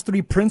those last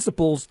 3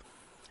 principles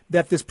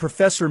that this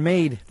professor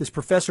made, this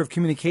professor of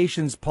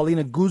communications,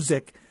 Paulina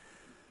Guzik.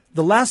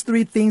 The last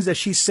 3 things that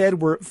she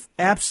said were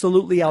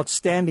absolutely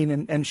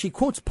outstanding, and she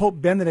quotes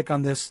Pope Benedict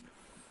on this,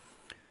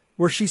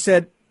 where she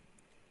said,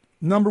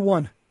 number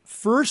 1,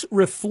 first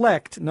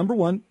reflect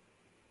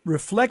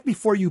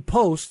before you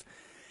post,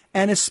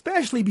 and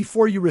especially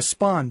before you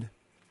respond.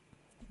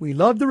 We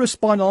love to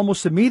respond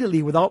almost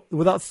immediately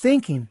without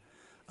thinking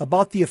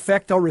about the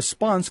effect our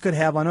response could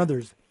have on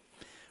others.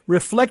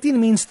 Reflecting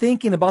means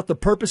thinking about the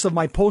purpose of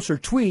my post or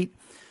tweet.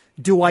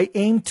 Do I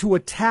aim to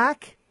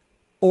attack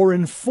or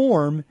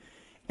inform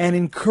and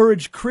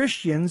encourage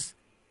Christians?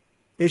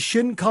 It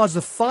shouldn't cause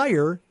a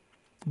fire,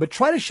 but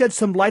try to shed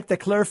some light that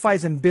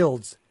clarifies and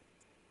builds.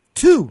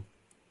 2,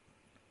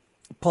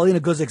 Paulina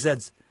Guzik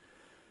says,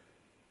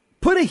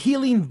 put a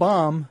healing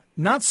balm,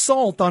 not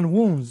salt, on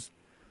wounds.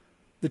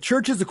 The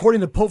churches,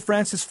 according to Pope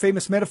Francis'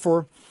 famous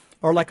metaphor,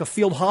 are like a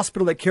field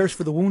hospital that cares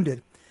for the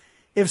wounded.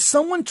 If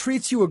someone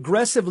treats you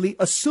aggressively,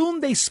 assume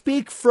they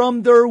speak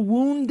from their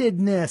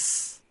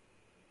woundedness.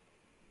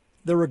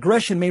 Their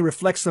aggression may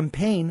reflect some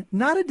pain,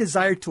 not a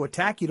desire to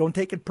attack you. Don't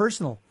take it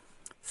personal.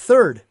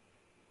 Third,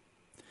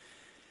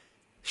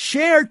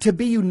 share to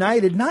be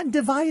united, not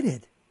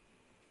divided.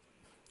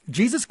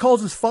 Jesus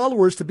calls his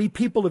followers to be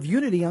people of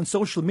unity on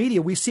social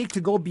media. We seek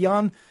to go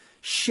beyond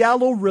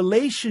shallow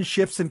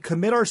relationships and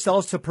commit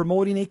ourselves to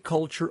promoting a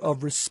culture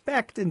of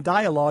respect and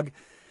dialogue.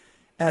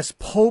 As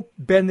Pope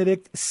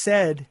Benedict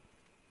said,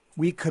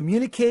 we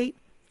communicate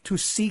to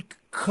seek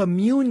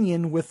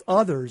communion with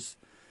others.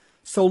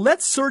 So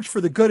let's search for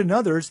the good in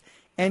others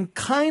and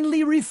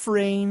kindly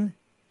refrain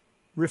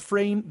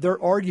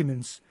their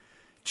arguments.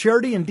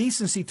 Charity and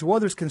decency to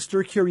others can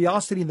stir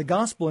curiosity in the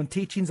gospel and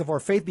teachings of our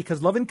faith,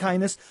 because love and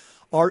kindness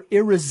are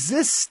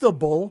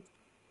irresistible,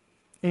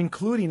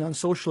 including on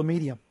social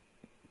media.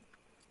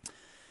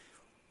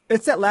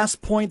 It's that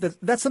last point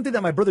that's something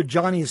that my brother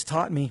Johnny has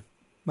taught me.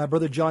 My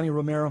brother Johnny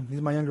Romero, he's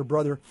my younger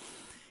brother.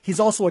 He's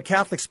also a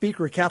Catholic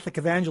speaker, a Catholic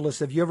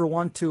evangelist. If you ever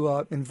want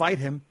to invite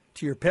him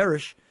to your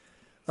parish,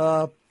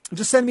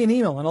 just send me an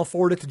email and I'll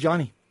forward it to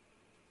Johnny.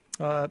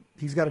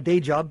 He's got a day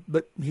job,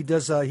 but he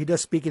does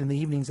speaking in the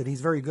evenings, and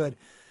he's very good.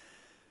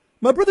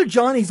 My brother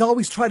Johnny's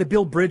always trying to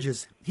build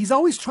bridges. He's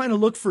always trying to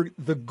look for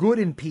the good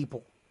in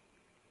people.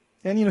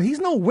 And, he's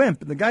no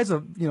wimp. The guy's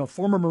a,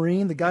 former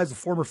Marine. The guy's a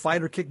former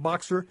fighter,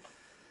 kickboxer,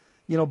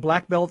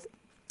 black belt.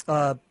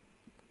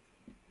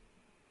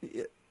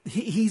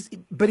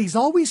 He's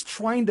always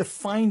trying to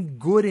find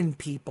good in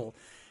people.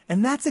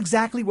 And that's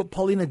exactly what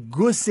Paulina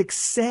Guzik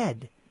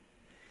said.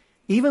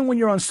 Even when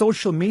you're on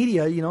social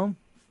media,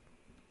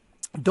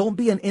 don't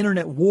be an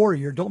internet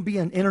warrior. Don't be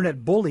an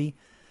internet bully.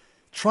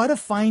 Try to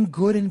find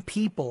good in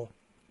people.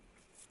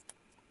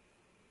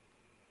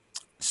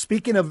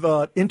 Speaking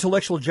of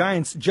intellectual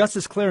giants,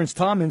 Justice Clarence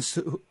Thomas,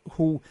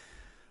 who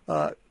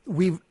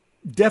we've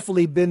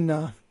definitely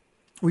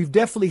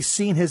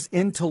seen his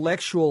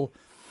intellectual,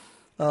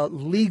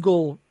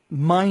 legal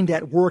mind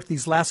at work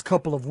these last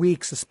couple of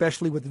weeks,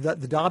 especially with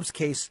the Dobbs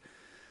case.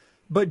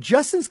 But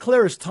Justice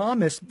Clarence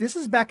Thomas, this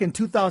is back in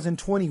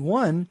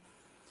 2021,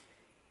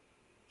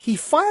 he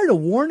fired a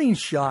warning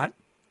shot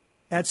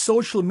at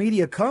social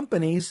media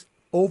companies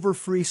over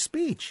free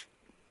speech.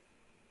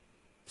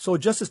 So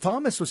Justice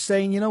Thomas was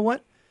saying, you know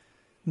what?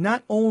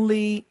 Not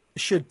only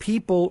should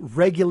people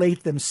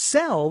regulate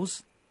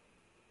themselves,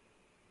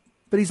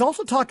 but he's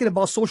also talking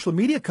about social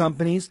media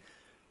companies.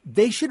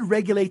 They should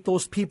regulate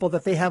those people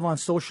that they have on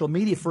social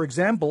media. For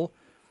example,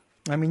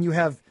 you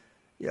have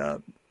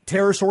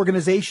terrorist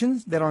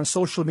organizations that are on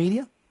social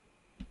media.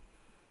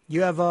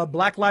 You have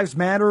Black Lives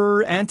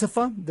Matter,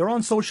 Antifa. They're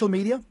on social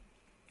media,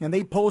 and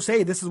they post,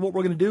 hey, this is what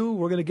we're going to do.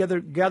 We're going to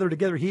gather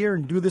together here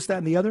and do this, that,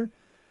 and the other.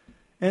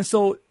 And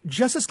so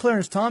Justice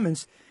Clarence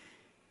Thomas,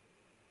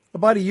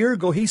 about a year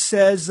ago, he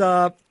says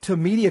to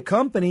media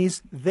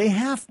companies, they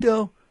have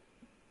to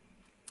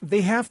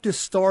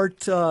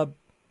start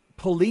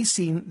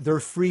policing their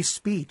free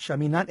speech. I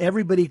mean, not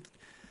everybody,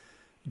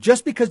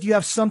 just because you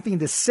have something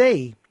to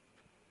say,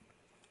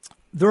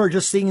 there are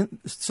just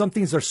some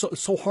things that are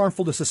so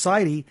harmful to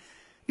society,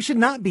 it should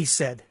not be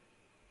said.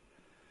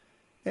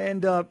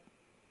 And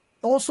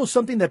also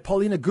something that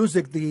Paulina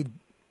Guzik, the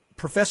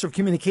professor of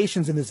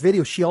communications in this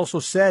video, she also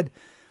said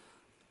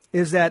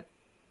is that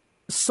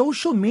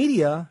social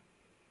media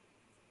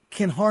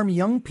can harm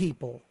young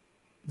people.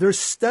 There's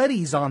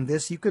studies on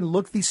this. You can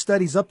look these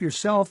studies up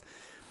yourself.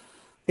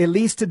 It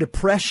leads to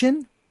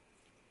depression.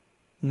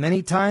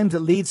 Many times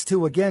it leads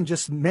to, again,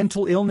 just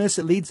mental illness.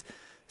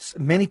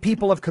 Many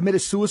people have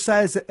committed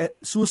suicide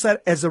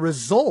as a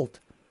result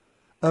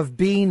of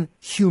being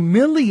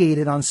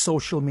humiliated on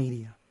social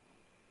media.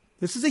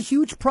 This is a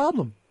huge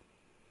problem.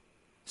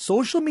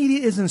 Social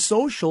media isn't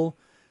social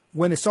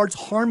when it starts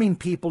harming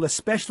people,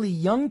 especially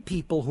young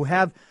people who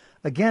have,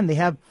 again,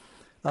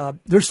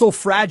 they're so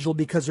fragile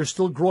because they're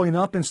still growing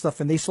up and stuff,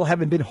 and they still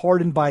haven't been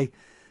hardened by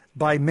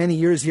many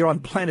years here on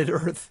planet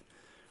Earth.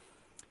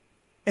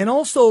 And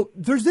also,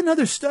 there's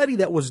another study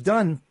that was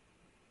done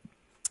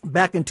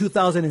back in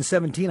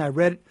 2017. I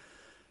read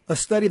a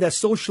study that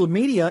social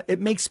media, it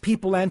makes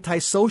people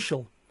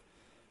antisocial.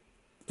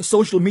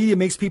 Social media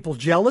makes people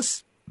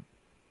jealous.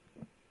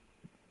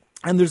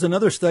 And there's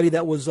another study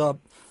that was, I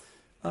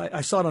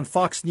saw it on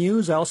Fox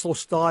News. I also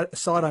saw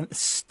it on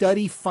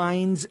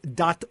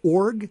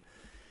studyfinds.org,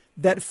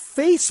 that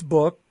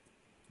Facebook,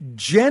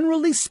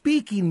 generally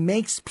speaking,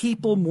 makes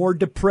people more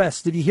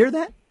depressed. Did you hear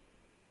that?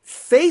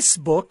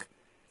 Facebook,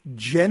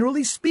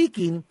 generally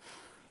speaking,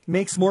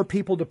 makes more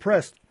people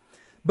depressed.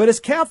 But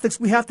as Catholics,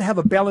 we have to have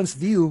a balanced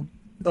view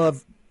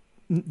of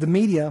the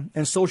media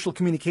and social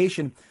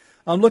communication.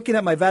 I'm looking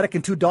at my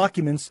Vatican II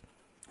documents.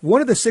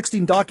 One of the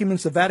 16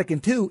 documents of Vatican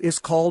II is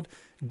called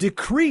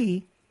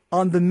Decree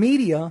on the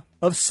Media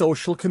of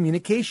Social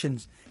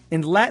Communications.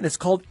 In Latin, it's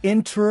called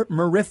Inter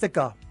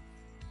Mirifica.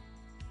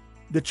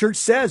 The Church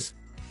says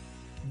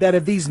that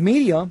if these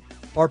media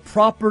are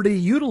properly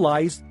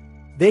utilized,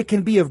 they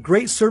can be of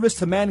great service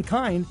to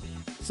mankind,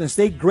 since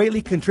they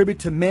greatly contribute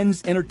to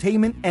men's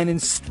entertainment and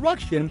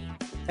instruction,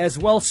 as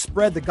well as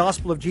spread the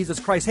gospel of Jesus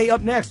Christ. Hey,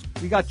 up next,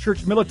 we got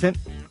Church Militant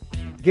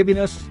giving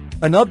us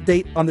an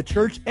update on the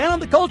church and on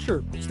the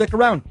culture. Stick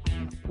around.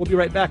 We'll be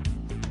right back.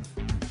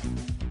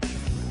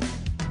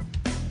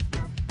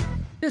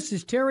 This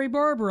is Terry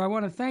Barber. I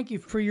want to thank you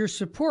for your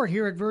support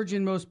here at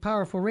Virgin Most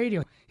Powerful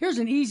Radio. Here's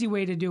an easy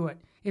way to do it.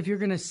 If you're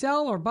going to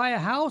sell or buy a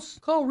house,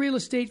 call Real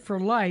Estate for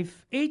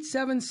Life,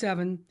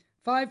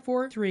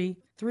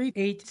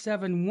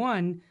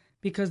 877-543-3871,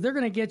 because they're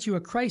going to get you a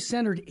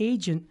Christ-centered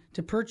agent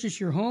to purchase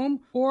your home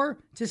or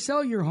to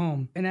sell your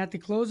home. And at the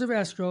close of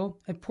escrow,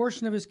 a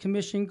portion of his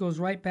commission goes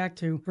right back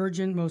to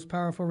Virgin Most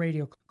Powerful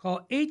Radio.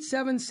 Call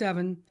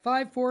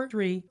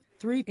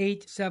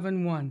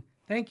 877-543-3871.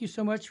 Thank you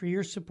so much for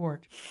your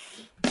support.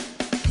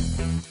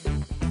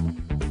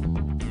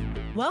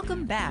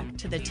 Welcome back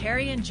to the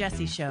Terry and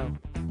Jesse Show.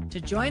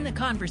 To join the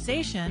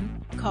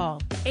conversation,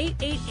 call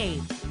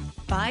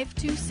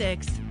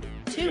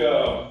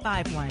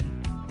 888-526-2151.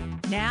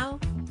 Now,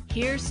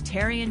 here's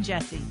Terry and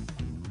Jesse.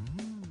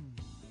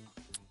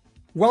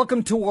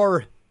 Welcome to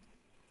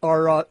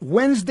our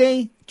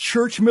Wednesday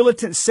Church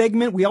Militant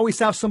segment. We always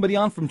have somebody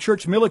on from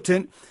Church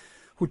Militant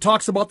who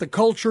talks about the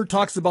culture,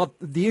 talks about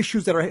the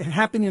issues that are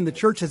happening in the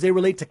church as they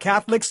relate to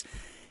Catholics.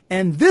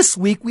 And this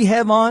week we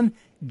have on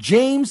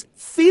James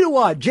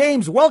Fidowa.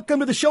 James, welcome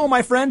to the show,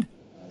 my friend.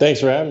 Thanks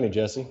for having me,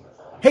 Jesse.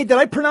 Hey, did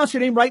I pronounce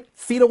your name right?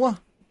 Fidowa?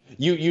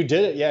 You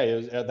did it.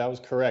 Yeah, that was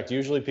correct.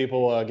 Usually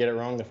people get it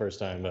wrong the first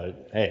time,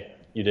 but hey,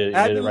 you did it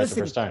right the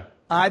first time.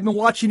 I've been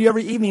watching you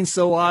every evening,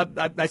 so I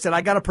said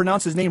I got to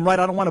pronounce his name right.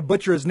 I don't want to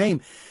butcher his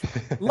name.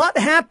 A lot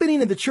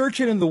happening in the church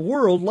and in the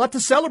world, a lot to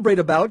celebrate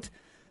about.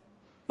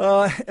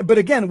 But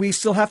again, we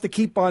still have to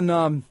keep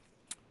on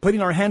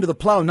putting our hand to the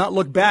plow, not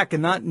look back,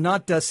 and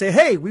not say,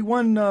 "Hey, we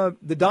won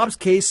the Dobbs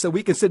case, so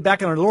we can sit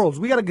back on our laurels."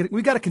 We got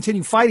to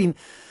continue fighting.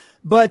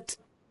 But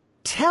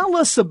tell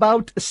us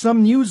about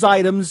some news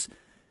items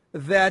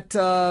that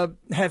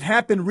have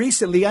happened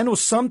recently. I know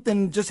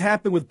something just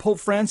happened with Pope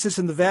Francis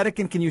and the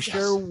Vatican. Can you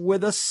share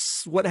with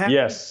us what happened?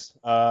 Yes.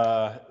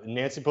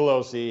 Nancy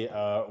Pelosi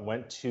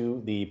went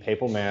to the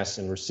papal mass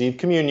and received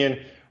communion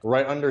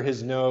right under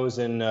his nose,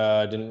 and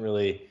he didn't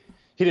really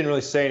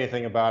say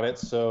anything about it.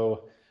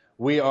 So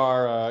we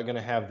are going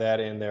to have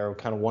that in there. We're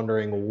kind of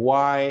wondering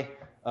why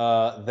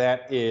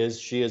that is.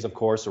 She is, of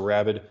course, a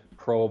rabid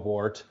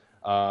pro-abort.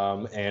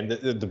 And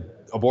the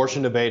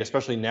abortion debate,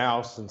 especially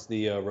now since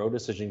the Roe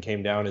decision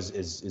came down,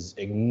 is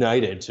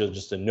ignited to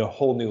just a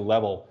whole new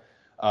level.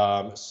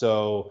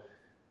 So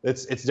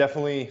it's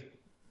definitely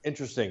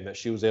interesting that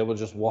she was able to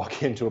just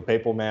walk into a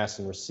papal mass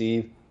and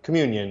receive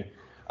communion.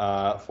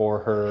 for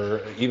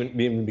her,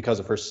 even because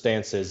of her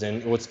stances.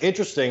 And what's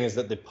interesting is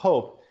that the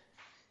Pope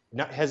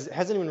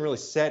hasn't even really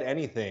said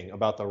anything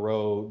about the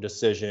Roe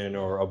decision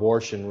or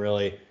abortion,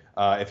 really.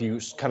 If you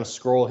kind of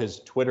scroll his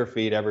Twitter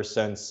feed ever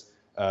since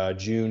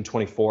June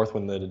 24th,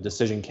 when the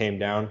decision came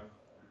down,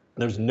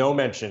 there's no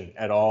mention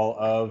at all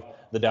of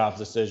the Dobbs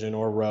decision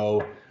or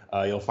Roe.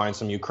 You'll find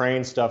some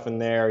Ukraine stuff in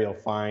there. You'll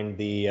find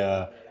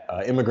the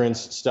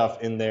immigrants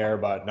stuff in there,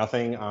 but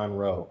nothing on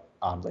Roe,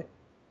 oddly.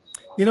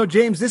 You know,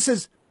 James, this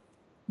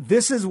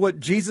is what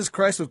Jesus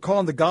Christ would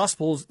call in the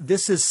Gospels.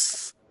 This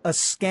is a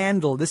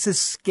scandal. This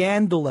is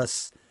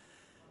scandalous.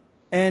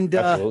 And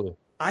Absolutely.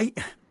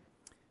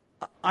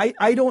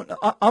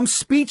 I'm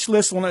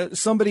speechless when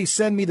somebody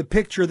sent me the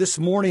picture this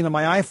morning on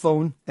my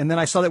iPhone, and then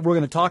I saw that we're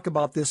going to talk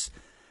about this.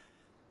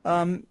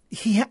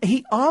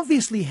 He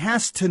obviously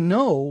has to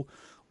know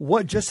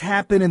what just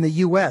happened in the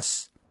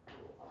U.S.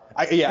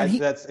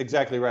 That's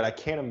exactly right. I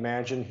can't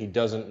imagine he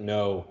doesn't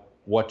know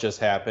what just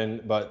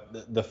happened,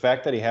 but the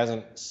fact that he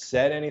hasn't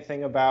said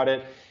anything about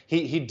it,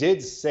 he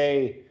did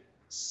say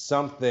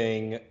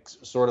something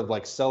sort of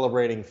like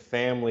celebrating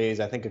families,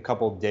 I think a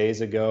couple of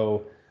days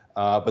ago,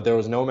 but there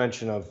was no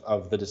mention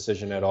of the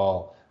decision at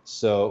all.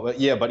 So, but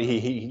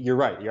you're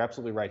right. You're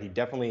absolutely right. He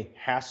definitely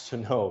has to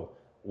know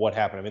what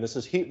happened. I mean, this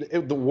is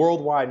the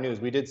worldwide news.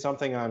 We did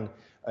something on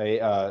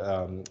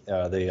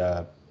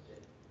the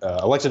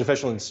elected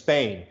official in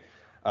Spain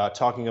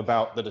talking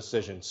about the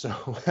decision.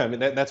 So, I mean,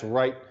 that's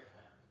right,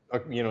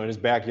 in his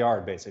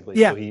backyard, basically.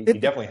 Yeah, so he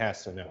definitely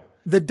has to know.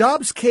 The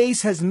Dobbs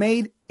case has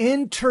made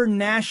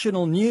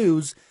international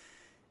news,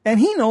 and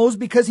he knows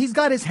because he's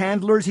got his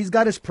handlers, he's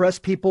got his press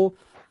people.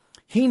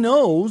 He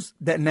knows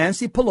that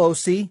Nancy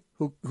Pelosi,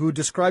 who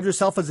describes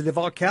herself as a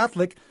devout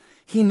Catholic,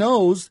 he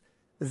knows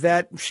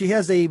that she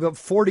has a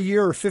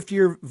 40-year or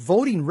 50-year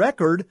voting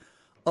record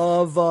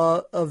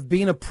of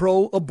being a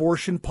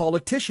pro-abortion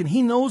politician.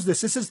 He knows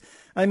this. This is,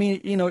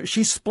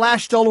 she's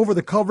splashed all over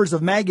the covers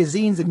of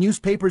magazines and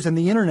newspapers and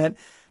the internet.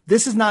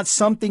 This is not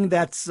something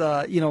that's,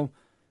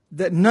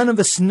 that none of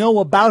us know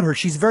about her.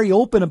 She's very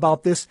open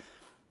about this.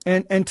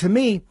 And to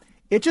me,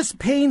 it just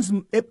pains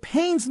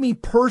me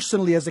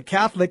personally as a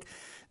Catholic,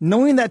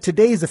 knowing that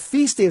today is a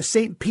feast day of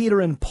St.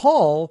 Peter and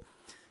Paul.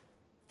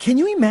 Can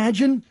you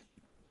imagine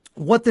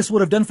what this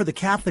would have done for the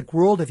Catholic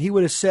world if he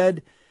would have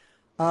said,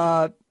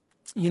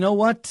 you know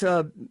what,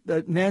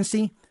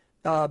 Nancy,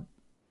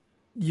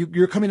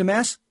 you're coming to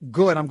Mass?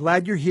 Good. I'm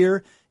glad you're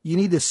here. You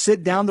need to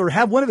sit down there.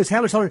 Have one of his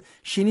handlers tell her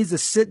she needs to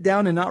sit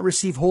down and not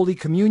receive Holy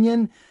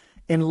Communion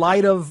in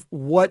light of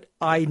what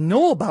I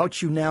know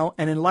about you now,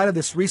 and in light of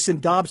this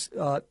recent Dobbs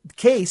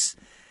case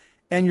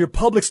and your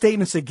public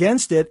statements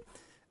against it.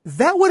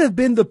 That would have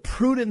been the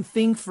prudent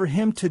thing for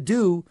him to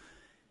do.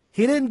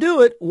 He didn't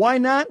do it. Why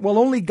not? Well,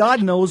 only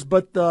God knows.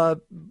 But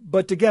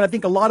again, I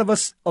think a lot of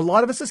us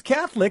as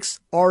Catholics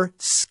are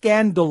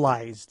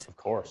scandalized. Of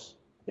course,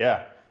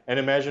 yeah. And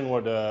imagine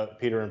what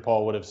Peter and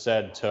Paul would have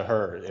said to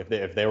her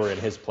if they were in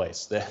his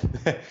place.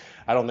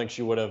 I don't think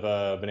she would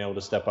have been able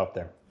to step up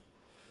there.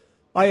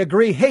 I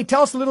agree. Hey,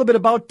 tell us a little bit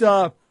about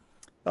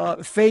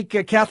fake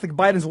Catholic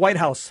Biden's White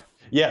House.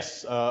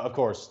 Yes, of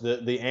course.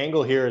 The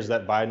angle here is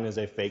that Biden is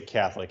a fake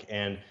Catholic.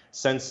 And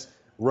since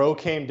Roe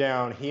came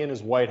down, he and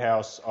his White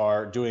House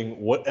are doing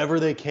whatever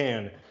they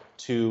can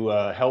to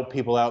help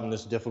people out in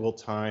this difficult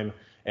time.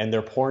 And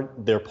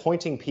they're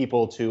pointing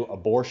people to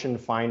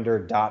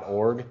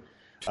abortionfinder.org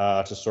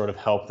to sort of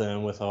help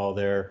them with all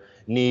their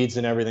needs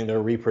and everything,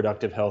 their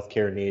reproductive health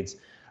care needs.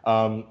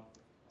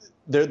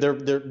 They're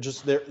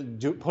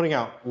putting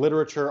out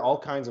literature, all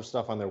kinds of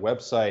stuff on their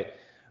website.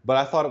 But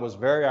I thought it was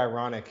very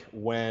ironic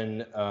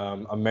when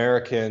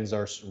Americans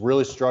are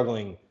really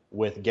struggling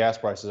with gas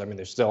prices. I mean,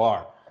 there still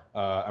are.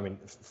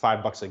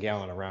 $5 a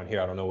gallon around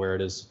here. I don't know where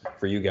it is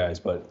for you guys,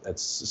 but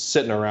it's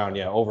sitting around,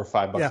 over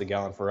 $5 a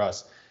gallon for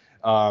us.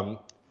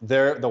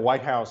 The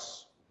White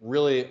House,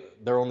 really,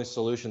 their only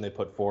solution they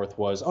put forth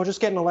was,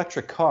 just get an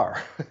electric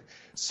car.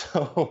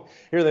 So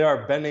here they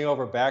are bending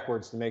over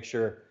backwards to make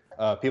sure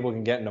people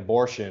can get an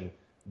abortion.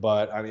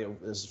 But I mean,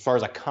 as far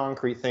as a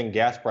concrete thing,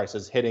 gas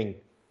prices hitting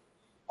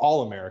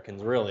all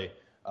Americans, really,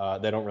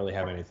 they don't really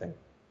have anything.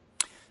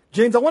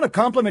 James, I want to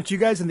compliment you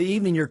guys in the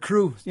evening, your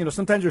crew.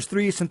 Sometimes there's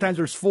 3, sometimes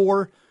there's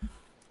 4.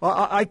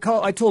 I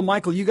told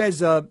Michael, you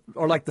guys are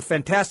like the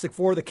Fantastic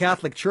Four of the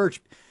Catholic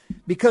Church,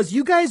 because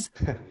you guys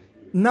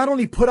not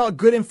only put out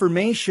good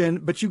information,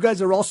 but you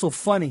guys are also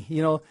funny.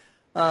 You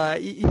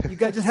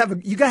guys just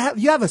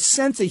have a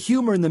sense of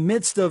humor in the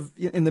midst of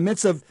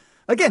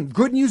again,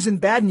 good news and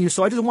bad news.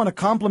 So I just want to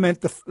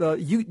compliment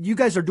you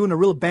guys are doing a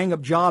real bang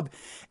up job.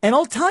 And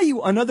I'll tell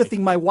you another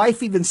thing. My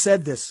wife even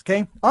said this.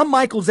 Okay, I'm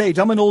Michael's age.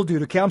 I'm an old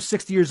dude. Okay, I'm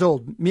 60 years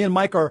old. Me and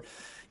Mike are,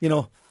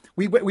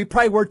 we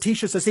probably wear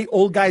T-shirts that say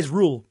 "Old Guys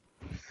Rule."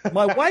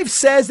 My wife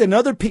says, and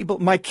other people,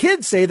 my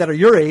kids say that are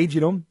your age,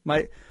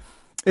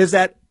 is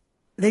that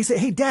they say,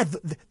 "Hey, Dad,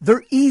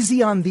 they're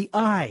easy on the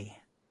eye."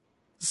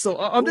 So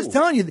I'm just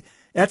telling you,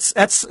 that's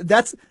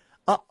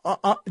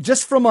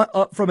just from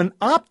an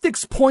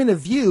optics point of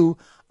view,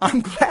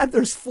 I'm glad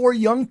there's 4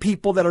 young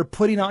people that are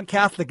putting out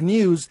Catholic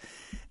news.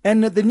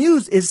 And the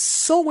news is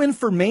so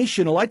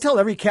informational. I tell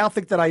every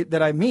Catholic that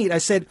I meet, I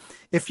said,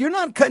 if you're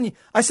not cutting,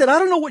 I said, I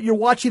don't know what you're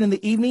watching in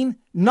the evening.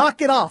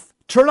 Knock it off.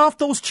 Turn off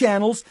those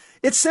channels.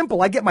 It's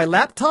simple. I get my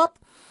laptop.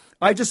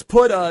 I just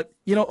put a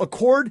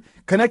cord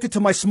connected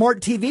to my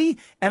smart TV,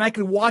 and I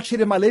can watch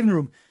it in my living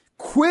room.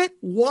 Quit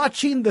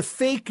watching the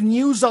fake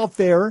news out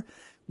there.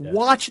 Yeah.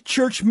 Watch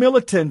Church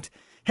Militant.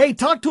 Hey,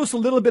 talk to us a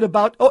little bit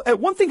about,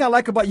 one thing I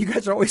like about you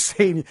guys are always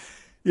saying,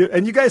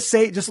 and you guys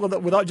say, just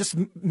without just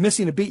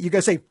missing a beat, you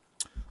guys say,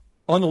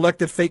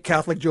 unelected fake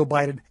Catholic Joe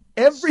Biden.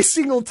 Every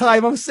single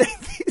time I'm saying,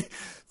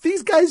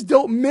 these guys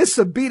don't miss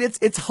a beat.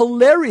 It's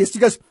hilarious.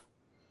 You guys,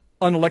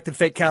 unelected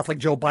fake Catholic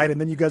Joe Biden,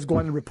 then you guys go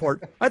on and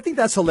report. I think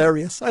that's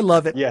hilarious. I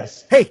love it.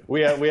 Yes. Hey,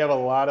 we have a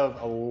lot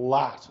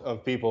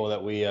of people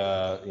that we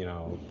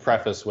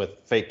preface with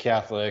fake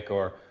Catholic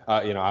or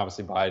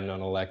obviously Biden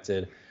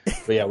unelected.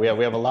 But yeah,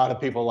 we have a lot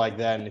of people like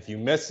that, and if you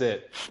miss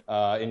it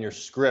in your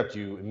script,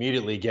 you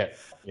immediately get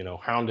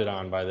hounded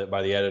on by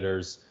the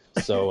editors.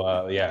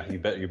 So you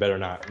better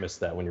not miss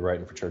that when you're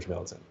writing for Church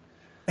Militant.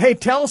 Hey,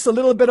 tell us a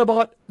little bit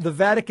about the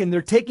Vatican.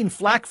 They're taking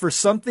flack for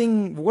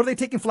something. What are they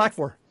taking flack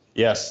for?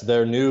 Yes,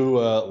 their new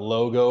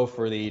logo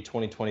for the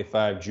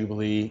 2025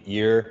 Jubilee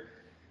year.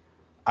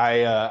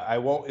 I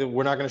won't.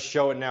 We're not going to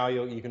show it now.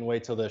 You can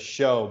wait till the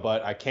show,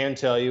 but I can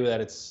tell you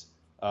that it's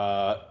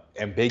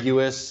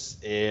ambiguous.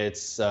 It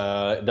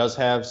does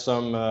have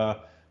some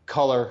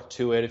color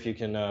to it, if you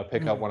can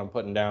pick up what I'm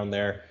putting down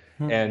there.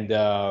 And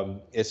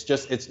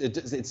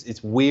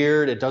it's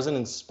weird. It doesn't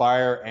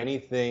inspire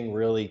anything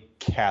really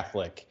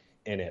Catholic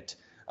in it.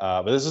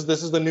 But this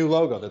is the new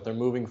logo that they're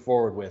moving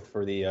forward with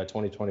for the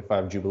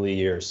 2025 Jubilee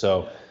year.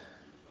 So,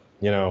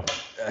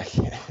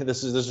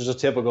 this is just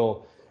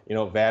typical,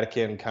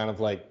 Vatican kind of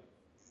like,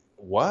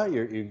 what?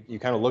 You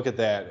kind of look at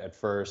that at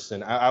first,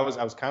 and I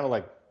was kind of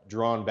like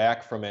drawn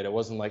back from it. It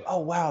wasn't like, oh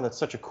wow, that's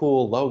such a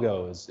cool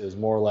logo. It was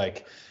more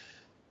like,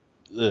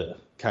 ugh,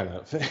 kind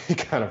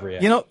of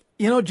reaction.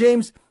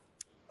 James,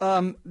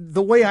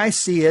 the way I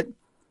see it,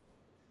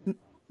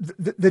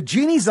 the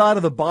genie's out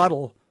of the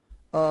bottle.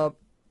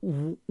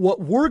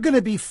 What we're going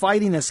to be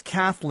fighting as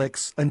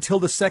Catholics until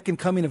the second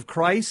coming of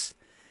Christ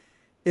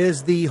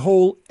is the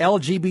whole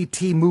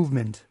LGBT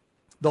movement,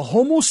 the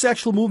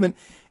homosexual movement.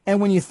 And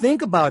when you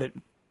think about it,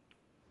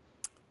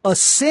 a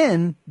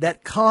sin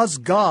that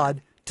caused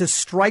God to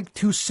strike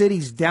 2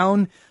 cities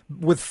down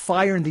with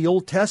fire in the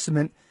Old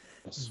Testament,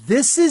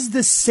 this is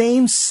the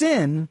same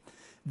sin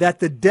that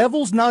the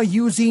devil's now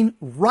using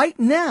right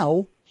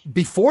now,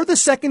 before the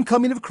second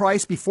coming of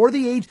Christ, before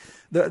the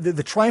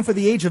triumph of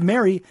the age of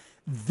Mary.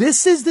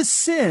 This is the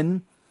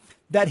sin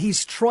that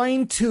he's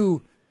trying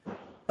to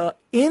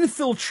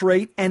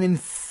infiltrate and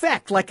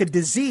infect like a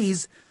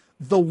disease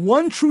the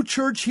one true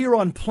church here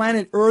on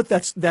planet Earth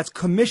that's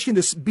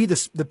commissioned to be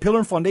the pillar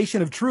and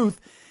foundation of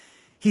truth.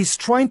 He's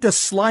trying to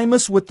slime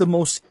us with the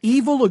most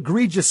evil,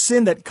 egregious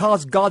sin that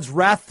caused God's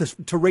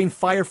wrath to rain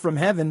fire from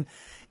heaven.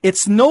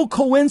 It's no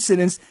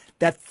coincidence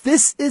that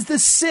this is the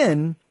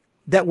sin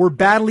that we're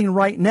battling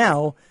right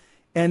now.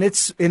 And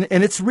it's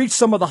reached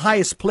some of the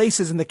highest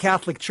places in the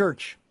Catholic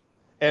Church.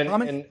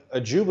 And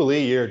a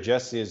Jubilee year,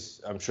 Jesse,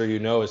 is, I'm sure you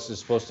know, is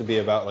supposed to be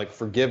about like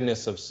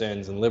forgiveness of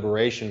sins and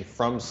liberation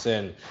from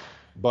sin.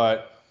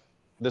 But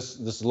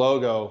this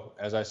logo,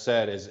 as I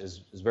said,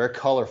 is very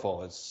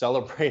colorful. It's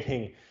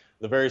celebrating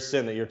the very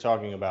sin that you're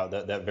talking about,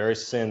 that very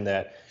sin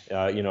that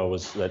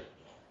that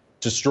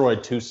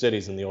destroyed 2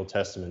 cities in the Old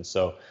Testament.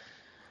 So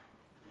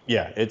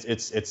yeah,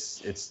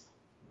 it's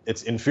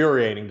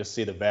infuriating to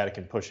see the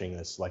Vatican pushing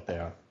this like they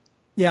are.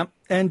 Yeah,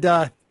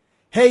 and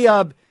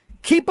hey,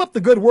 keep up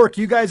the good work,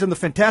 you guys and the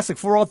Fantastic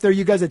Four out there.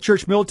 You guys at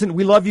Church Militant,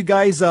 we love you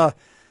guys.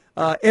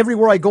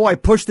 Everywhere I go, I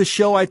push this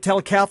show. I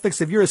tell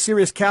Catholics, if you're a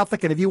serious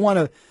Catholic and if you want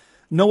to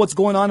know what's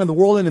going on in the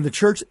world and in the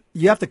church,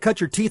 you have to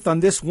cut your teeth on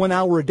this 1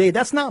 hour a day.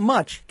 That's not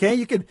much. Okay,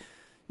 you could,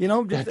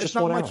 it's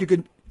not much. You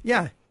could,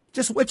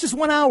 it's just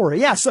 1 hour.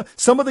 Yeah, so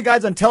some of the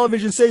guys on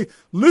television say,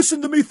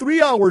 listen to me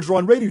 3 hours, or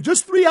on radio,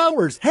 just 3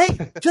 hours.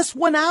 Hey, just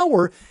 1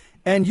 hour,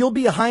 and you'll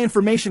be a high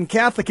information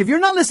Catholic. If you're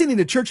not listening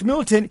to Church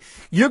Militant,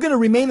 you're going to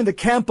remain in the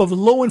camp of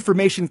low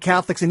information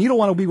Catholics, and you don't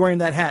want to be wearing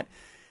that hat.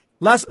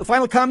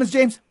 Final comments,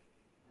 James?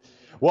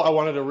 Well, I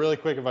wanted to really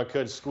quick, if I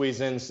could, squeeze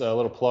in a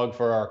little plug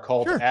for our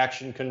Call Sure. to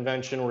Action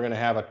convention. We're going to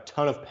have a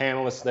ton of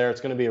panelists there.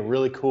 It's going to be a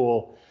really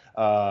cool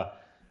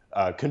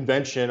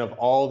convention of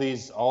all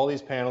these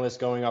panelists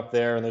going up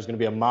there, and there's going to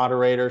be a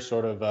moderator,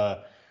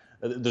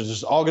 there's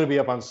just all going to be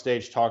up on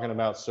stage talking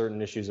about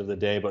certain issues of the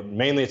day, but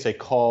mainly it's a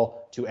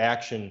call to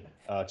action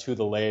to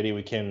the laity.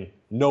 We can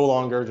no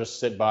longer just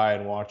sit by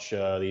and watch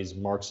these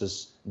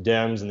Marxist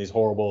Dems and these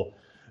horrible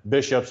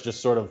bishops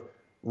just sort of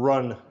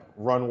run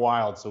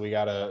wild. So we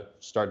got to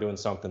start doing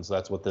something. So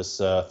that's what this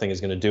thing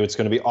is going to do. It's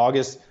going to be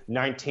August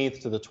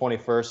 19th to the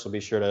 21st. So be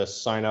sure to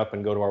sign up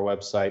and go to our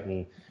website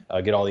and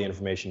get all the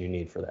information you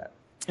need for that.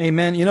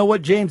 Amen. You know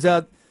what, James?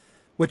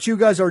 What you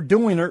guys are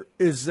doing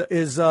is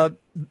the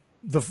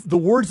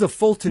words of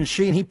Fulton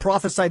Sheen. He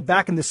prophesied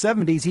back in the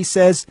 70s. He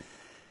says,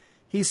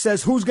 He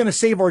says, who's going to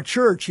save our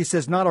church? He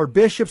says, not our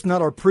bishops,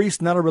 not our priests,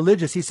 not our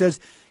religious. He says,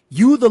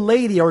 you, the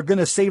lady, are going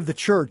to save the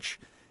church.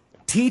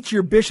 Teach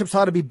your bishops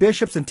how to be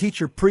bishops and teach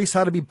your priests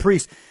how to be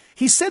priests.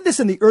 He said this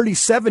in the early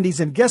 70s,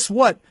 and guess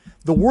what?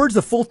 The words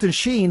of Fulton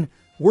Sheen,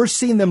 we're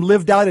seeing them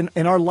lived out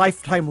in our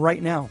lifetime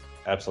right now.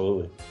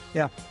 Absolutely.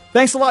 Yeah.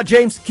 Thanks a lot,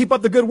 James. Keep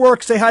up the good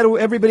work. Say hi to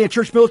everybody at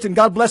Church Militant.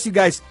 God bless you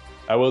guys.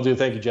 I will do.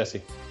 Thank you,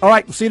 Jesse. All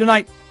right. We'll see you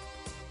tonight.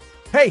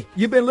 Hey,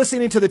 you've been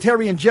listening to the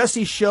Terry and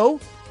Jesse Show.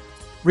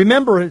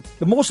 Remember,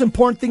 the most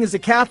important thing as a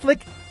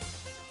Catholic,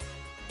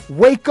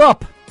 wake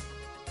up.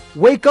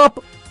 Wake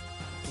up.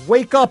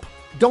 Wake up.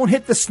 Don't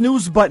hit the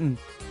snooze button.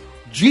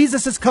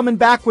 Jesus is coming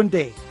back one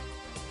day.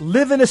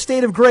 Live in a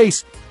state of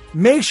grace.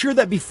 Make sure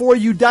that before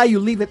you die, you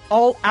leave it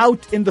all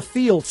out in the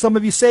field. Some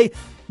of you say,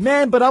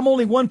 man, but I'm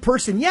only one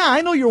person. Yeah, I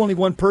know you're only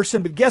one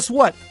person, but guess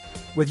what?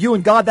 With you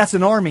and God, that's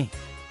an army.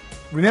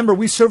 Remember,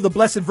 we serve the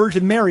Blessed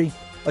Virgin Mary,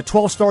 a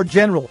 12-star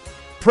general.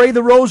 Pray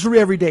the rosary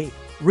every day.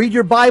 Read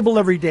your Bible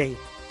every day.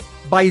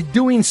 By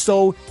doing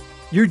so,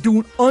 you're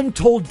doing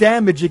untold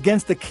damage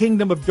against the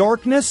kingdom of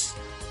darkness.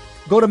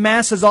 Go to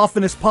Mass as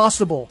often as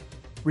possible.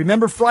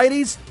 Remember,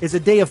 Fridays is a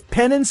day of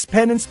penance,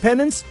 penance,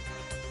 penance.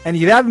 And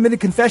if you haven't been to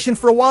confession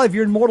for a while, if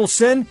you're in mortal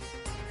sin,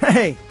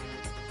 hey,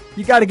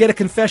 you got to get a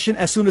confession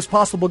as soon as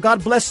possible.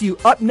 God bless you.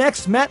 Up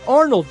next, Matt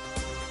Arnold.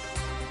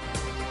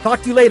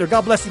 Talk to you later.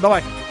 God bless you.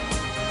 Bye-bye.